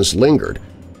questions lingered,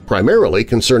 primarily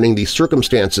concerning the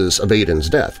circumstances of Aidan's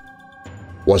death.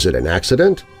 Was it an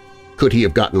accident? Could he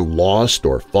have gotten lost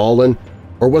or fallen?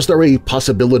 Or was there a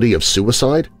possibility of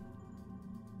suicide?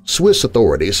 Swiss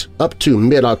authorities, up to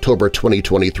mid-October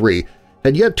 2023,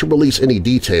 had yet to release any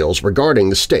details regarding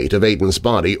the state of Aidan's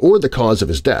body or the cause of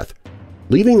his death,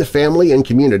 leaving the family and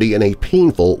community in a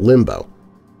painful limbo.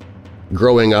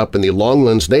 Growing up in the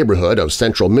Longlands neighborhood of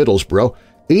central Middlesbrough,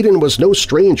 Aidan was no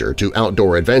stranger to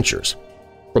outdoor adventures.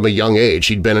 From a young age,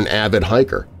 he'd been an avid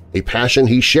hiker, a passion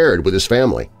he shared with his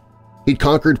family. He'd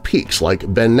conquered peaks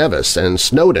like Ben Nevis and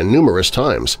Snowdon numerous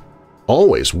times,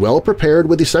 always well-prepared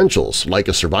with essentials like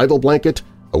a survival blanket,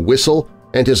 a whistle,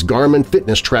 and his Garmin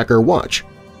fitness tracker watch.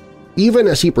 Even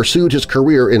as he pursued his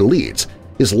career in Leeds,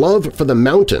 his love for the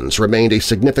mountains remained a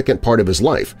significant part of his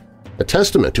life, a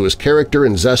testament to his character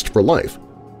and zest for life.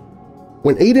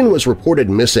 When Aidan was reported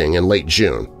missing in late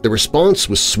June, the response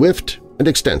was swift and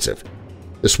extensive.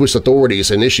 The Swiss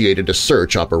authorities initiated a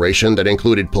search operation that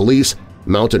included police,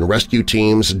 mountain rescue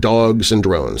teams, dogs, and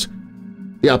drones.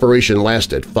 The operation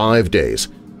lasted 5 days,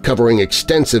 covering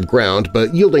extensive ground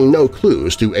but yielding no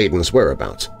clues to Aidan's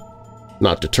whereabouts.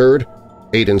 Not deterred,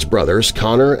 Aidan's brothers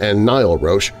Connor and Niall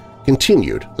Roche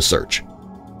continued the search.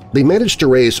 they managed to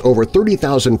raise over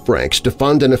 30,000 francs to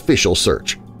fund an official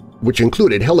search, which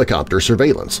included helicopter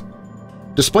surveillance.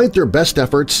 Despite their best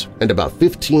efforts and about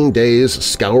 15 days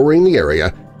scouring the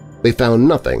area, they found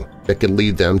nothing that could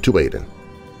lead them to Aidan.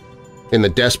 In the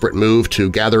desperate move to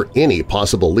gather any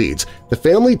possible leads, the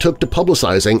family took to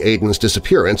publicizing Aidan's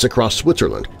disappearance across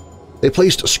Switzerland. They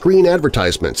placed screen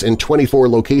advertisements in 24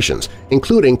 locations,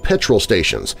 including petrol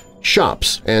stations,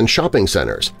 shops, and shopping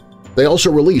centers. They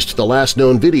also released the last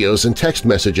known videos and text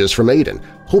messages from Aidan,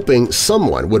 hoping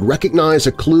someone would recognize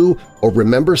a clue or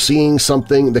remember seeing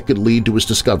something that could lead to his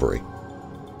discovery.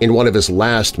 In one of his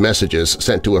last messages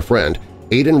sent to a friend,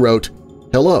 Aidan wrote,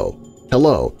 "Hello,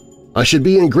 hello, I should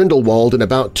be in Grindelwald in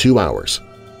about 2 hours,"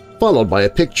 followed by a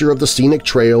picture of the scenic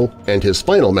trail and his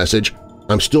final message,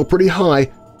 "I'm still pretty high,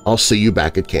 I'll see you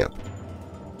back at camp."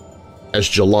 As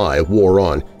July wore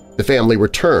on, the family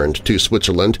returned to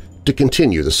Switzerland to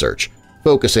continue the search,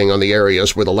 focusing on the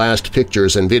areas where the last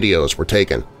pictures and videos were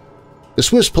taken. The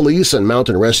Swiss police and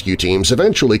mountain rescue teams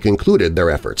eventually concluded their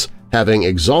efforts, having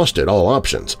exhausted all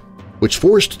options, which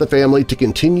forced the family to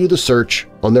continue the search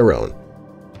on their own.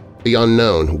 The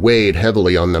unknown weighed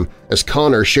heavily on them as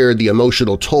Connor shared the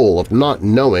emotional toll of not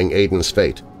knowing Aidan's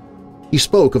fate. He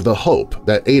spoke of the hope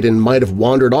that Aidan might have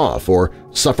wandered off or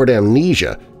suffered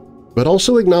amnesia, but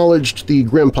also acknowledged the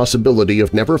grim possibility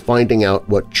of never finding out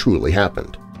what truly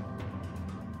happened.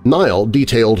 Niall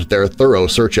detailed their thorough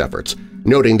search efforts,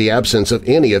 noting the absence of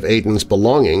any of Aidan's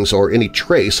belongings or any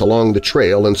trace along the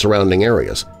trail and surrounding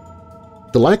areas.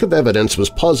 The lack of evidence was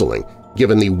puzzling,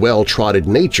 given the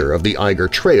well-trodden nature of the Eiger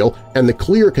Trail and the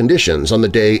clear conditions on the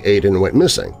day Aidan went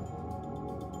missing.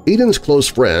 Aidan's close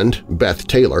friend, Beth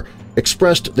Taylor,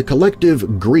 expressed the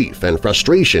collective grief and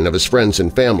frustration of his friends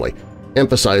and family,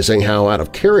 emphasizing how out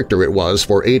of character it was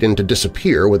for Aidan to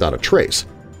disappear without a trace.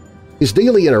 His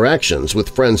daily interactions with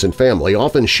friends and family,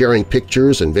 often sharing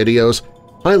pictures and videos,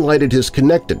 highlighted his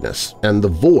connectedness and the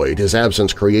void his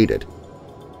absence created.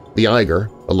 The Eiger,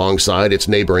 alongside its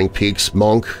neighboring peaks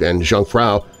Monk and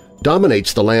Jungfrau,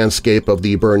 dominates the landscape of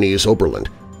the Bernese Oberland.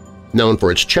 Known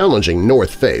for its challenging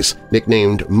north face,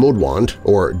 nicknamed Modwand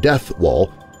or Death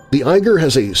Wall, the Eiger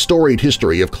has a storied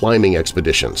history of climbing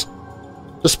expeditions.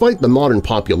 Despite the modern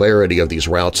popularity of these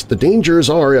routes, the dangers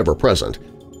are ever-present,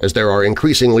 as there are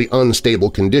increasingly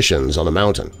unstable conditions on the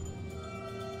mountain.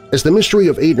 As the mystery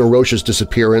of Aidan Roche's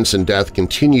disappearance and death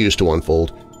continues to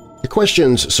unfold, the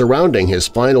questions surrounding his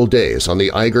final days on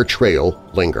the Eiger Trail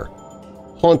linger,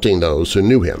 haunting those who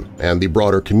knew him and the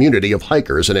broader community of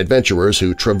hikers and adventurers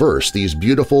who traverse these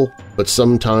beautiful but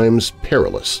sometimes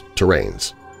perilous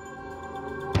terrains.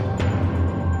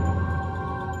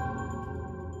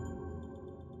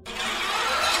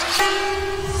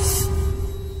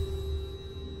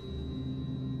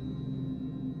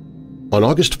 On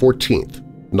August 14,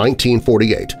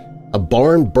 1948, a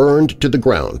barn burned to the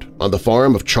ground on the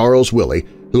farm of Charles Willey,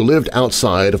 who lived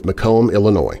outside of Macomb,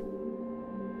 Illinois.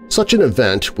 Such an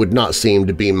event would not seem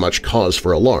to be much cause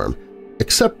for alarm,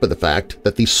 except for the fact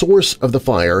that the source of the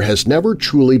fire has never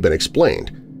truly been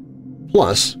explained.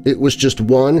 Plus, it was just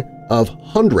one of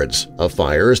hundreds of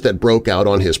fires that broke out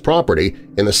on his property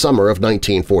in the summer of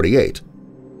 1948.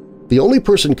 The only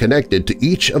person connected to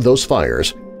each of those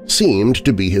fires seemed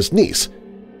to be his niece,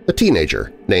 a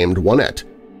teenager named Wanet,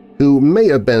 who may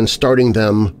have been starting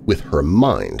them with her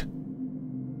mind.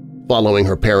 Following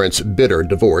her parents' bitter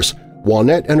divorce,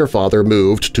 Wanet and her father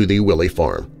moved to the Willey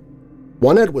farm.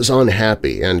 Wanet was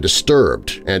unhappy and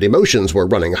disturbed, and emotions were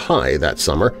running high that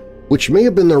summer, which may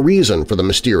have been the reason for the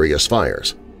mysterious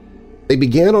fires. They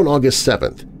began on August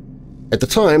 7th. At the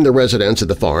time, the residents at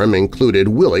the farm included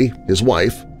Willey, his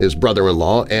wife, his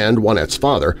brother-in-law, and Wanet's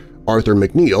father, Arthur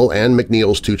McNeil, and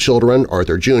McNeil's two children,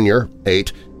 Arthur Jr.,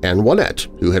 8, and Wanet,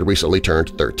 who had recently turned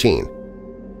 13.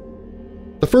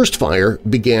 The first fire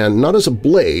began not as a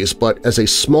blaze but as a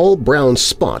small brown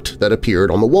spot that appeared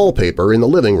on the wallpaper in the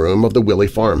living room of the Willey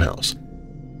farmhouse.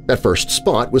 That first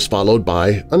spot was followed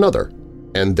by another,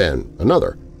 and then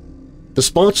another. The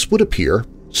spots would appear,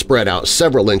 spread out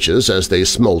several inches as they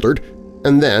smoldered,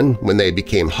 and then, when they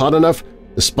became hot enough,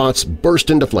 the spots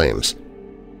burst into flames.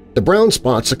 The brown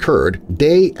spots occurred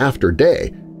day after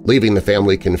day, leaving the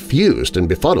family confused and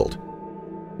befuddled.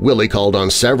 Willey called on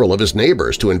several of his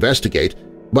neighbors to investigate,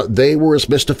 but they were as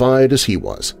mystified as he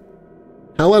was.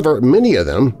 However, many of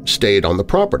them stayed on the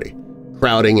property,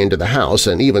 crowding into the house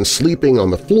and even sleeping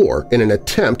on the floor in an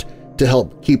attempt to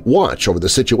help keep watch over the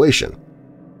situation.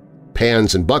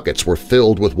 Pans and buckets were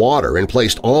filled with water and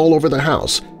placed all over the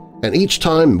house, and each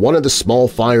time one of the small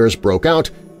fires broke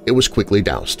out, it was quickly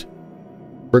doused.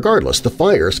 Regardless, the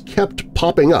fires kept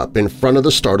popping up in front of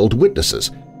the startled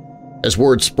witnesses. As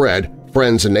word spread,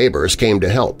 friends and neighbors came to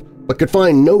help, but could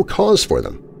find no cause for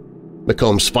them.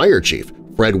 Macomb's fire chief,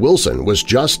 Fred Wilson, was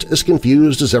just as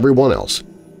confused as everyone else.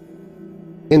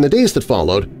 In the days that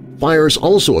followed, fires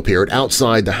also appeared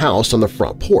outside the house on the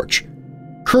front porch.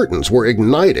 Curtains were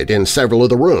ignited in several of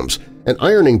the rooms, an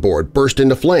ironing board burst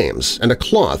into flames, and a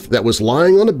cloth that was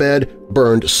lying on a bed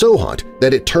burned so hot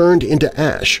that it turned into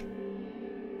ash.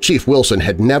 Chief Wilson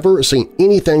had never seen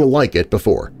anything like it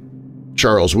before.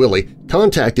 Charles Willey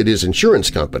contacted his insurance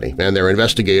company, and their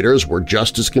investigators were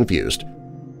just as confused.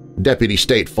 Deputy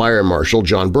State Fire Marshal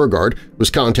John Burgard was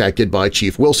contacted by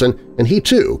Chief Wilson, and he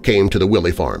too came to the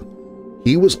Willey farm.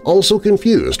 He was also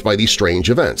confused by these strange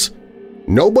events.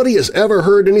 "Nobody has ever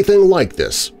heard anything like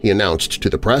this," he announced to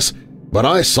the press, "but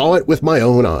I saw it with my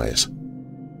own eyes."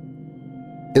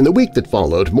 In the week that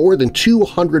followed, more than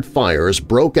 200 fires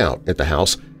broke out at the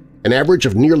house, an average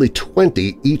of nearly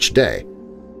 20 each day.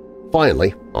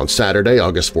 Finally, on Saturday,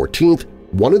 August 14th,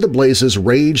 one of the blazes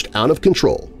raged out of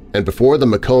control, and before the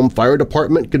Macomb Fire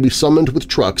Department could be summoned with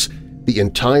trucks, the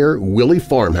entire Willey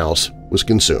farmhouse was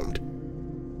consumed.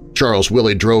 Charles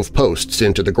Willey drove posts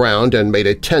into the ground and made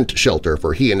a tent shelter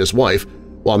for he and his wife,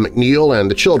 while McNeil and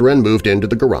the children moved into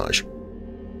the garage.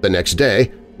 The next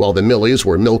day, while the Millies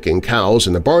were milking cows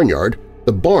in the barnyard,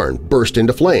 the barn burst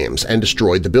into flames and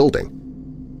destroyed the building.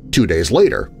 2 days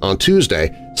later, on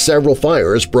Tuesday, several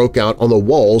fires broke out on the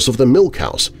walls of the milk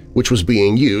house, which was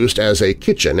being used as a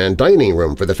kitchen and dining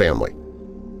room for the family.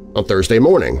 On Thursday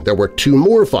morning, there were 2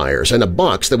 more fires, and a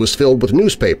box that was filled with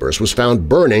newspapers was found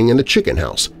burning in the chicken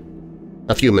house.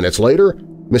 A few minutes later,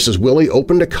 Mrs. Willey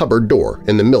opened a cupboard door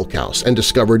in the milk house and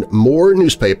discovered more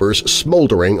newspapers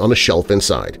smoldering on a shelf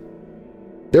inside.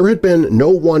 There had been no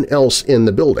one else in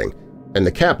the building, and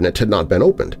the cabinet had not been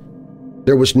opened.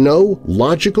 There was no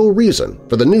logical reason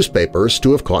for the newspapers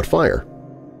to have caught fire.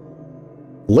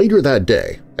 Later that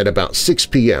day, at about 6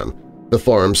 p.m., the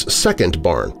farm's second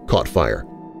barn caught fire.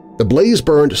 The blaze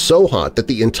burned so hot that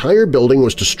the entire building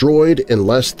was destroyed in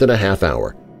less than a half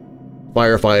hour.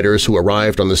 Firefighters who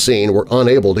arrived on the scene were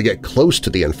unable to get close to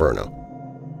the inferno.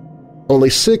 Only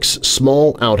 6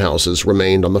 small outhouses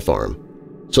remained on the farm,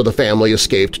 so the family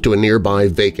escaped to a nearby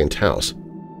vacant house.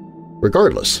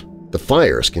 Regardless, the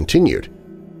fires continued.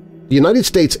 The United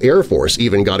States Air Force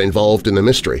even got involved in the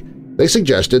mystery. They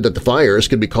suggested that the fires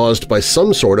could be caused by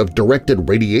some sort of directed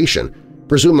radiation,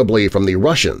 presumably from the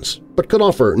Russians, but could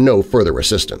offer no further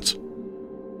assistance.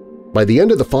 By the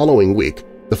end of the following week,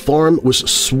 the farm was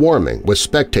swarming with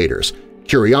spectators,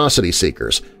 curiosity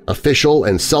seekers, official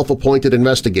and self-appointed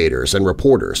investigators, and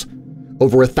reporters.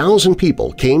 Over 1,000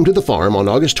 people came to the farm on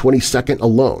August 22nd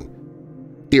alone.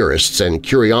 Theorists and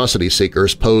curiosity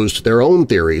seekers posed their own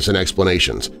theories and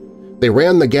explanations. They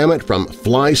ran the gamut from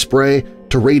fly spray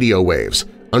to radio waves,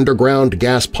 underground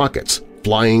gas pockets,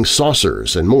 flying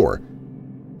saucers, and more.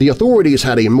 The authorities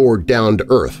had a more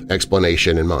down-to-earth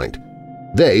explanation in mind.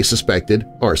 They suspected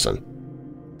arson.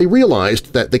 They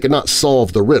realized that they could not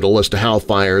solve the riddle as to how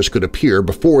fires could appear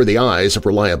before the eyes of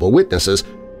reliable witnesses,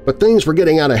 but things were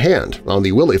getting out of hand on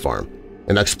the Willey farm.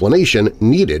 An explanation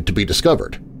needed to be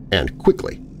discovered, and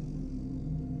quickly.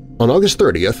 On August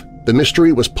 30th, the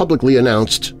mystery was publicly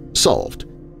announced solved.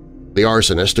 The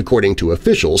arsonist, according to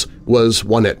officials, was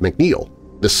Wanet McNeil,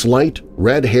 the slight,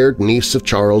 red-haired niece of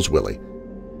Charles Willey.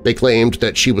 They claimed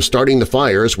that she was starting the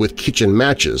fires with kitchen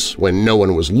matches when no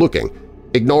one was looking,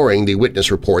 ignoring the witness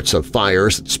reports of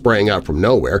fires that sprang up from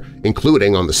nowhere,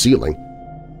 including on the ceiling.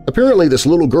 Apparently, this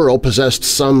little girl possessed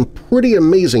some pretty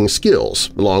amazing skills,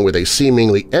 along with a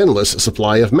seemingly endless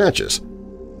supply of matches,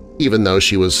 even though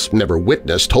she was never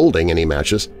witnessed holding any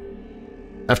matches.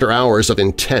 After hours of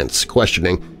intense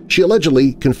questioning, she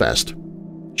allegedly confessed.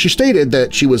 She stated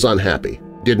that she was unhappy,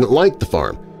 didn't like the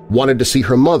farm, wanted to see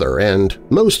her mother, and,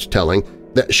 most telling,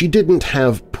 that she didn't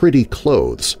have pretty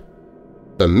clothes.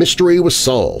 The mystery was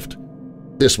solved.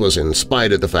 This was in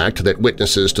spite of the fact that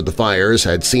witnesses to the fires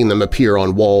had seen them appear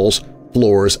on walls,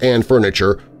 floors, and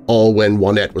furniture, all when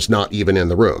Wanet was not even in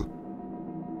the room.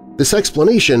 This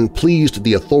explanation pleased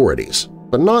the authorities,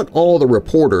 but not all the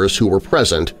reporters who were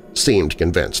present seemed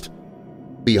convinced.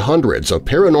 The hundreds of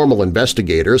paranormal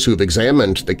investigators who've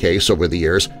examined the case over the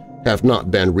years have not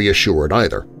been reassured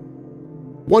either.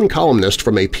 One columnist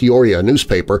from a Peoria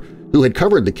newspaper who had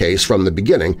covered the case from the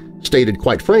beginning stated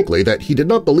quite frankly that he did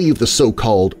not believe the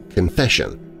so-called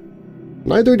confession.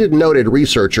 Neither did noted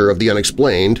researcher of the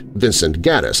unexplained, Vincent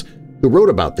Gaddis, who wrote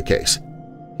about the case.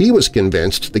 He was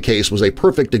convinced the case was a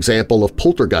perfect example of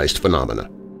poltergeist phenomena.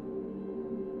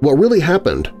 What really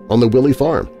happened on the Willey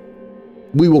farm?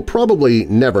 We will probably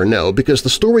never know because the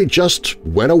story just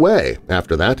went away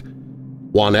after that.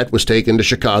 Wanet was taken to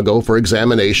Chicago for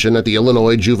examination at the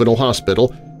Illinois Juvenile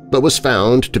Hospital, but was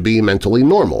found to be mentally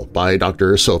normal by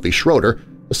Dr. Sophie Schroeder,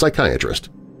 a psychiatrist.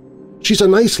 "She's a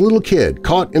nice little kid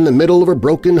caught in the middle of a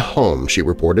broken home," she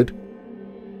reported.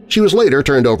 She was later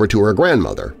turned over to her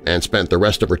grandmother and spent the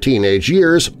rest of her teenage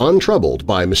years untroubled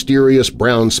by mysterious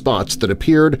brown spots that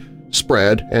appeared,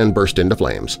 spread, and burst into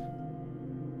flames.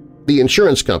 The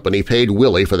insurance company paid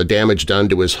Willey for the damage done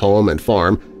to his home and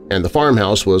farm, and the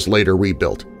farmhouse was later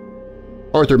rebuilt.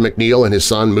 Arthur McNeil and his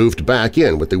son moved back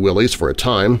in with the Willeys for a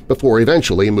time before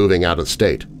eventually moving out of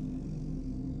state.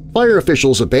 Fire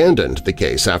officials abandoned the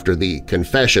case after the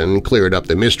confession cleared up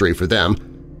the mystery for them,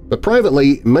 but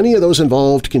privately many of those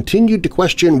involved continued to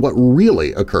question what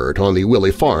really occurred on the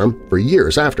Willey farm for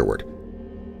years afterward.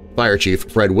 Fire Chief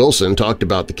Fred Wilson talked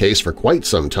about the case for quite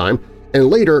some time and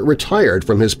later retired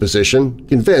from his position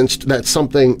convinced that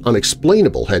something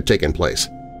unexplainable had taken place.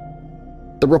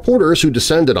 The reporters who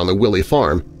descended on the Willey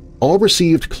farm all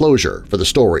received closure for the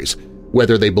stories,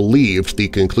 whether they believed the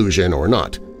conclusion or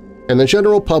not, and the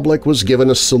general public was given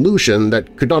a solution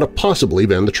that could not have possibly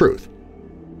been the truth.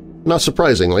 Not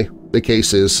surprisingly, the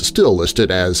case is still listed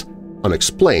as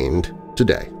unexplained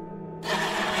today.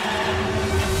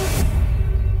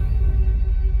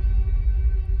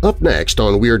 Up next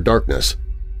on Weird Darkness.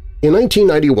 In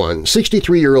 1991,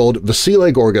 63-year-old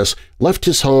Vasile Gorgos left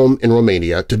his home in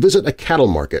Romania to visit a cattle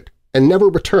market and never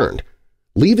returned,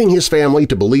 leaving his family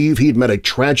to believe he'd met a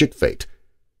tragic fate.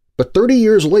 But 30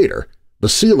 years later,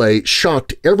 Vasile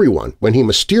shocked everyone when he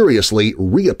mysteriously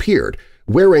reappeared,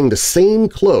 wearing the same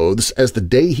clothes as the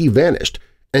day he vanished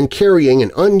and carrying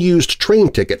an unused train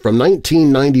ticket from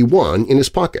 1991 in his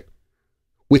pocket.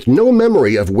 With no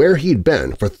memory of where he'd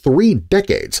been for 3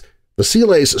 decades,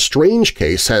 Vasile's strange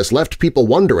case has left people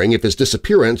wondering if his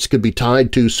disappearance could be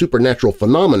tied to supernatural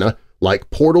phenomena like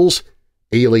portals,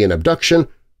 alien abduction,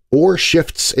 or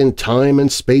shifts in time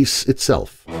and space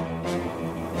itself.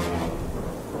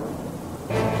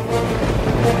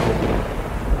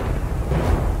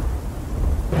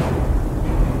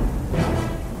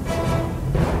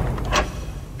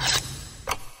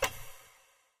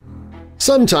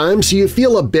 Sometimes you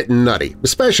feel a bit nutty,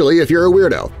 especially if you're a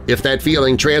weirdo. If that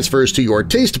feeling transfers to your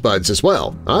taste buds as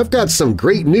well, I've got some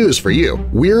great news for you.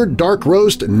 Weird Dark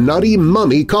Roast Nutty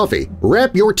Mummy Coffee.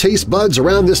 Wrap your taste buds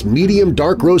around this medium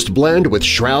dark roast blend with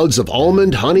shrouds of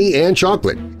almond, honey, and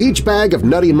chocolate. Each bag of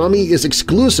Nutty Mummy is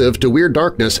exclusive to Weird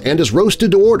Darkness and is roasted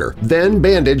to order, then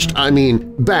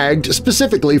bagged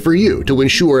specifically for you to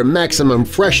ensure maximum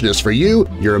freshness for you,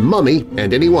 your mummy,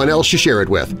 and anyone else you share it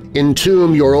with.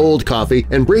 Entomb your old coffee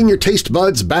and bring your taste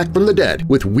buds back from the dead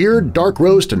with Weird Dark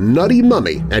Roast Nutty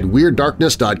Mummy at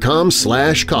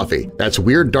WeirdDarkness.com/coffee. That's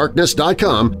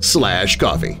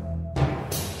WeirdDarkness.com/coffee.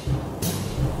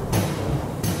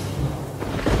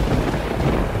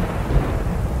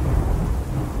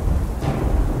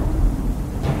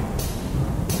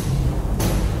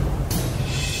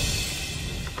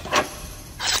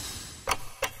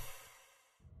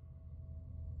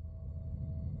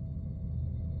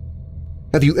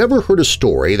 Have you ever heard a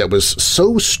story that was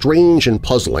so strange and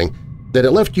puzzling that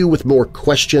it left you with more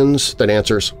questions than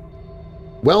answers?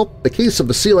 Well, the case of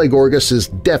Vasile Gorgos is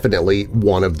definitely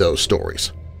one of those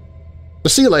stories.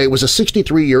 Vasile was a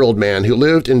 63-year-old man who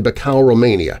lived in Bacău,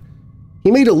 Romania.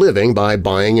 He made a living by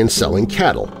buying and selling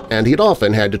cattle, and he'd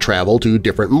often had to travel to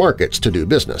different markets to do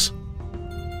business.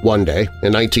 One day,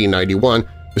 in 1991,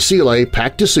 Vasile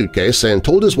packed his suitcase and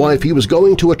told his wife he was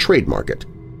going to a trade market.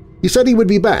 He said he would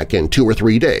be back in 2 or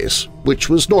 3 days, which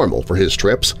was normal for his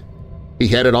trips. He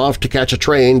headed off to catch a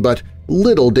train, but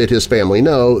little did his family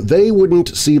know they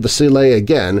wouldn't see Vasile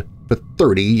again for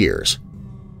 30 years.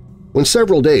 When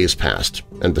several days passed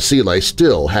and Vasile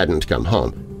still hadn't come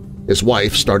home, his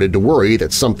wife started to worry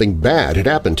that something bad had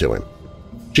happened to him.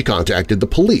 She contacted the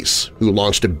police, who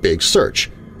launched a big search.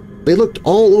 They looked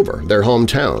all over their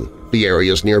hometown, the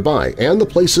areas nearby, and the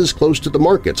places close to the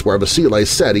markets where Vasile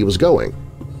said he was going.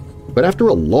 But after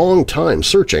a long time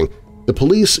searching, the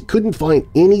police couldn't find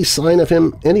any sign of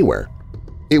him anywhere.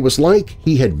 It was like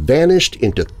he had vanished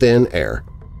into thin air.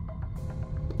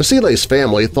 Vasile's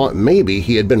family thought maybe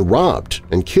he had been robbed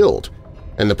and killed,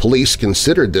 and the police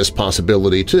considered this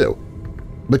possibility too.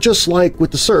 But just like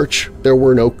with the search, there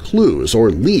were no clues or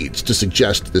leads to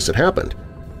suggest this had happened.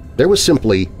 There was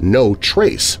simply no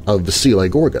trace of Vasile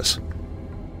Gorgos.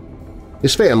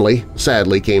 His family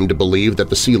sadly came to believe that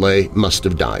Vasile must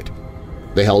have died.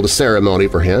 They held a ceremony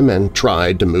for him and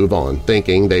tried to move on,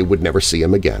 thinking they would never see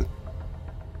him again.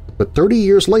 But 30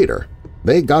 years later,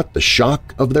 they got the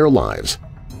shock of their lives.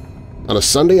 On a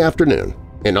Sunday afternoon,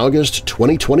 in August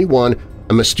 2021,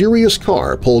 a mysterious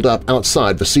car pulled up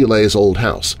outside Vasile's old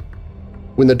house.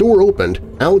 When the door opened,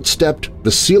 out stepped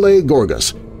Vasile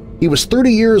Gorgos. He was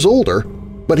 30 years older,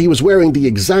 but he was wearing the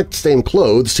exact same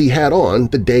clothes he had on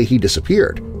the day he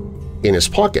disappeared. In his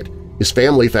pocket, his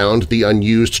family found the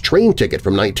unused train ticket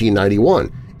from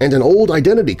 1991 and an old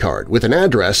identity card with an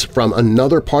address from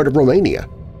another part of Romania.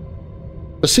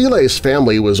 Vasile's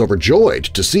family was overjoyed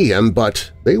to see him,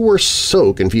 but they were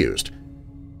so confused.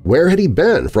 Where had he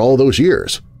been for all those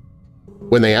years?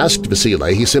 When they asked Vasile,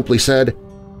 he simply said,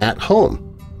 "At home,"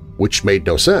 which made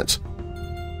no sense.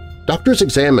 Doctors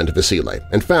examined Vasile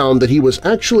and found that he was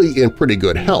actually in pretty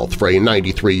good health for a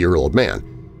 93-year-old man.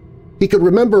 He could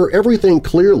remember everything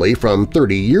clearly from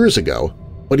 30 years ago,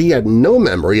 but he had no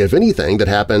memory of anything that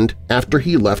happened after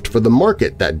he left for the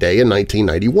market that day in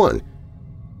 1991.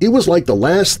 It was like the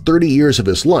last 30 years of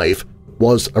his life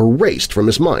was erased from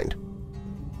his mind.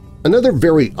 Another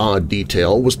very odd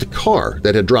detail was the car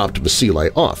that had dropped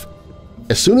Vasile off.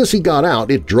 As soon as he got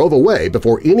out, it drove away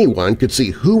before anyone could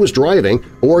see who was driving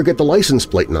or get the license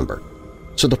plate number.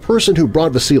 So the person who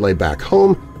brought Vasile back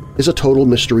home is a total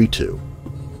mystery too.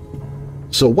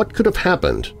 So what could have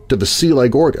happened to Vasile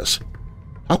Gorgos?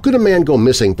 How could a man go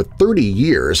missing for 30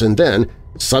 years and then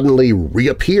suddenly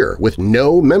reappear with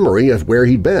no memory of where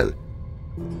he'd been?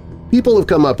 People have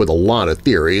come up with a lot of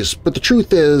theories, but the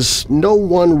truth is no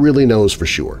one really knows for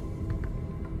sure.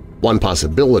 One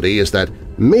possibility is that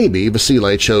maybe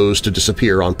Vasile chose to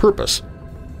disappear on purpose.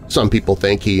 Some people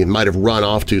think he might have run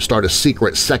off to start a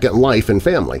secret second life and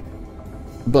family.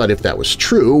 But if that was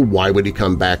true, why would he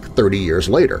come back 30 years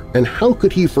later, and how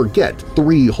could he forget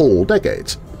 3 whole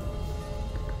decades?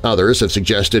 Others have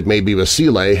suggested maybe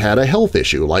Vasile had a health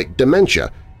issue like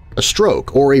dementia, a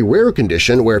stroke, or a rare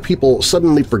condition where people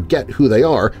suddenly forget who they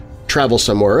are, travel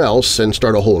somewhere else, and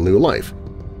start a whole new life.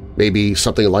 Maybe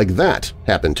something like that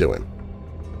happened to him.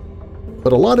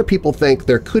 But a lot of people think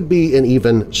there could be an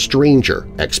even stranger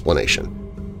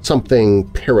explanation, something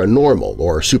paranormal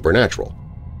or supernatural.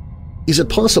 Is it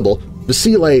possible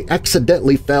Vasile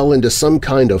accidentally fell into some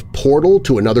kind of portal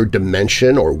to another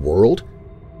dimension or world?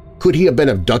 Could he have been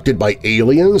abducted by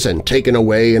aliens and taken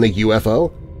away in a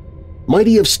UFO? Might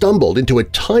he have stumbled into a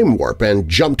time warp and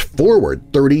jumped forward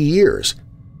 30 years?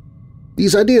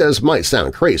 These ideas might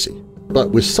sound crazy, but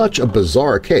with such a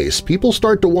bizarre case, people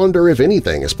start to wonder if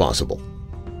anything is possible.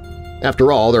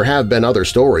 After all, there have been other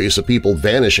stories of people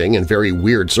vanishing in very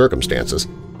weird circumstances.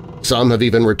 Some have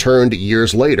even returned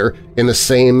years later in the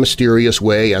same mysterious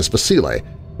way as Vasile,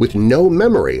 with no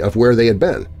memory of where they had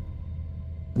been.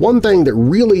 One thing that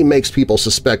really makes people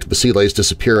suspect Vasile's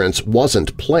disappearance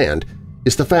wasn't planned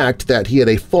is the fact that he had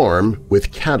a farm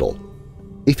with cattle.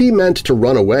 If he meant to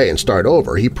run away and start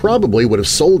over, he probably would have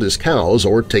sold his cows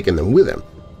or taken them with him.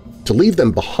 To leave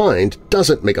them behind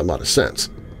doesn't make a lot of sense.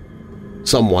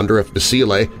 Some wonder if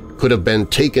Vasile could have been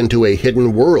taken to a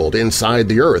hidden world inside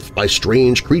the Earth by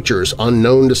strange creatures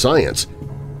unknown to science,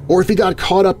 or if he got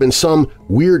caught up in some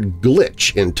weird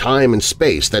glitch in time and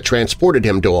space that transported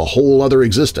him to a whole other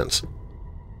existence.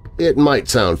 It might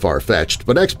sound far-fetched,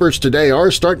 but experts today are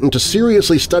starting to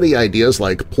seriously study ideas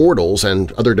like portals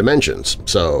and other dimensions,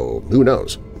 so who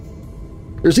knows?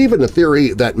 There's even a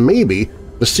theory that maybe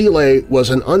Vasile was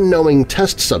an unknowing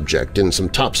test subject in some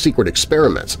top-secret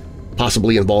experiments,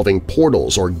 possibly involving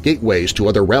portals or gateways to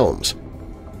other realms.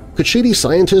 Could shady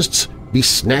scientists be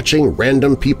snatching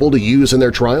random people to use in their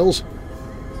trials?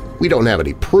 We don't have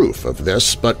any proof of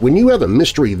this, but when you have a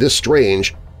mystery this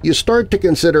strange, you start to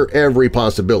consider every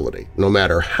possibility, no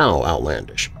matter how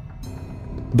outlandish.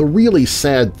 The really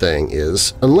sad thing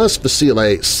is, unless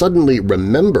Vasile suddenly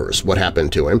remembers what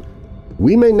happened to him,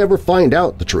 we may never find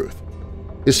out the truth.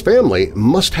 His family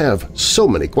must have so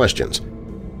many questions.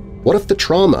 What if the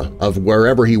trauma of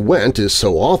wherever he went is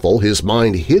so awful his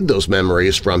mind hid those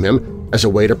memories from him as a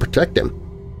way to protect him?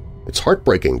 It's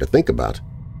heartbreaking to think about.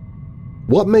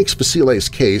 What makes Vasile's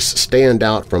case stand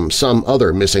out from some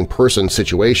other missing person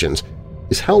situations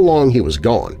is how long he was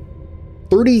gone.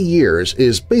 30 years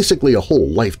is basically a whole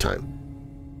lifetime.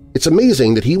 It's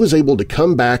amazing that he was able to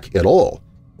come back at all.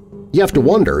 You have to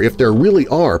wonder if there really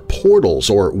are portals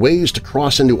or ways to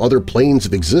cross into other planes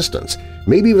of existence.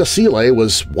 Maybe Vasile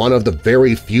was one of the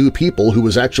very few people who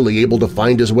was actually able to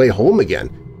find his way home again,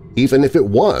 even if it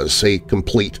was a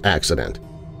complete accident.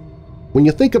 When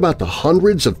you think about the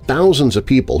hundreds of thousands of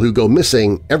people who go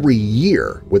missing every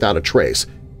year without a trace,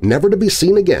 never to be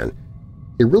seen again,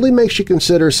 it really makes you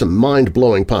consider some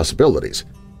mind-blowing possibilities.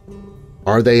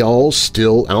 Are they all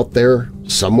still out there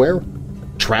somewhere?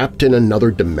 Trapped in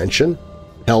another dimension?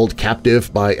 Held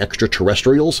captive by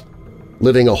extraterrestrials?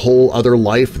 Living a whole other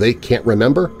life they can't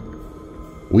remember?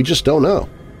 We just don't know.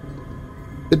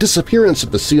 The disappearance of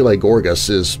Vasile Gorgos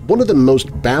is one of the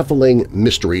most baffling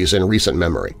mysteries in recent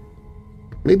memory.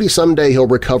 Maybe someday he'll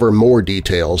recover more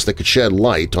details that could shed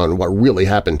light on what really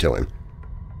happened to him.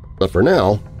 But for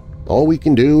now, all we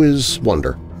can do is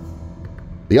wonder.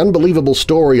 The unbelievable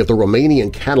story of the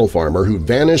Romanian cattle farmer who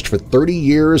vanished for 30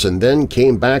 years and then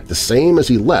came back the same as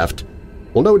he left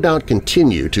will no doubt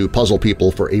continue to puzzle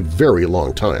people for a very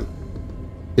long time.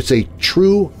 It's a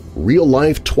true,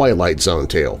 real-life Twilight Zone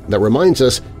tale that reminds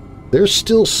us there's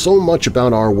still so much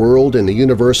about our world and the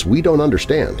universe we don't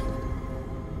understand.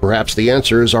 Perhaps the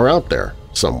answers are out there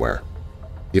somewhere,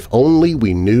 if only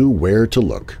we knew where to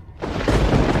look.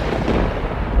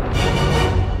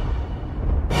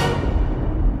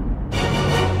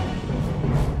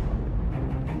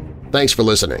 Thanks for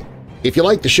listening. If you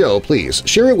like the show, please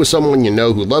share it with someone you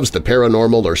know who loves the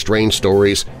paranormal or strange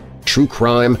stories, true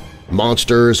crime,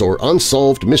 monsters, or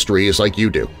unsolved mysteries like you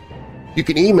do. You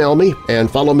can email me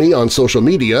and follow me on social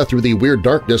media through the Weird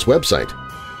Darkness website.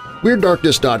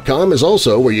 WeirdDarkness.com is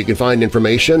also where you can find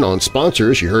information on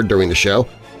sponsors you heard during the show,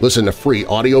 listen to free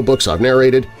audiobooks I've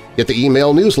narrated, get the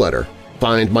email newsletter,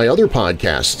 find my other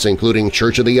podcasts including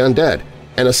Church of the Undead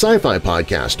and a sci-fi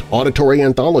podcast, Auditory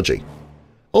Anthology.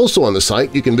 Also on the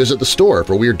site, you can visit the store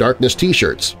for Weird Darkness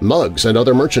t-shirts, mugs, and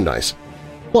other merchandise.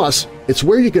 Plus, it's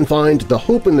where you can find the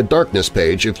Hope in the Darkness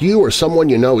page if you or someone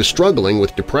you know is struggling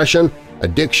with depression,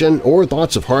 addiction, or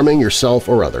thoughts of harming yourself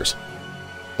or others.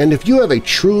 And if you have a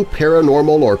true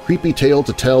paranormal or creepy tale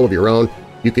to tell of your own,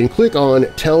 you can click on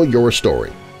Tell Your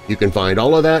Story. You can find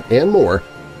all of that and more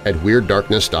at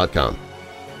WeirdDarkness.com.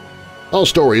 All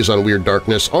stories on Weird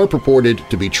Darkness are purported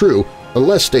to be true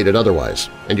unless stated otherwise,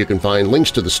 and you can find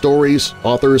links to the stories,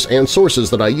 authors, and sources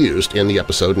that I used in the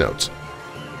episode notes.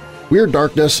 Weird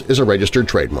Darkness is a registered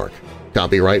trademark.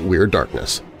 Copyright Weird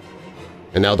Darkness.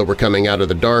 And now that we're coming out of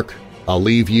the dark, I'll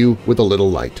leave you with a little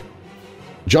light.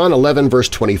 John 11, verse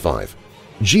 25.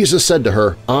 Jesus said to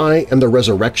her, "I am the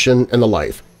resurrection and the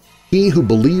life. He who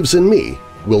believes in me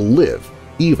will live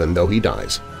even though he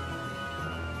dies."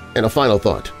 And a final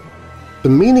thought. The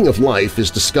meaning of life is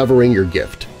discovering your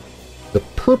gift. The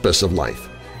purpose of life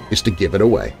is to give it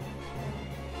away.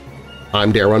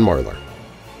 I'm Darren Marlar.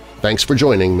 Thanks for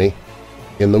joining me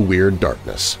in the Weird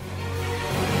Darkness.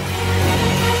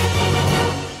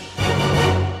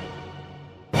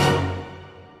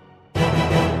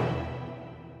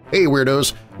 Hey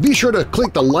Weirdos! Be sure to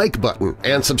click the like button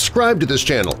and subscribe to this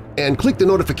channel and click the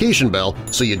notification bell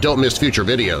so you don't miss future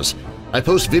videos. I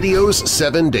post videos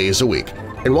 7 days a week.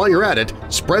 And while you're at it,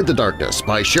 spread the darkness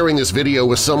by sharing this video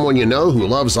with someone you know who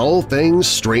loves all things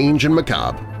strange and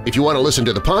macabre. If you want to listen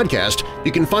to the podcast,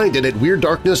 you can find it at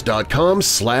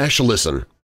WeirdDarkness.com/listen.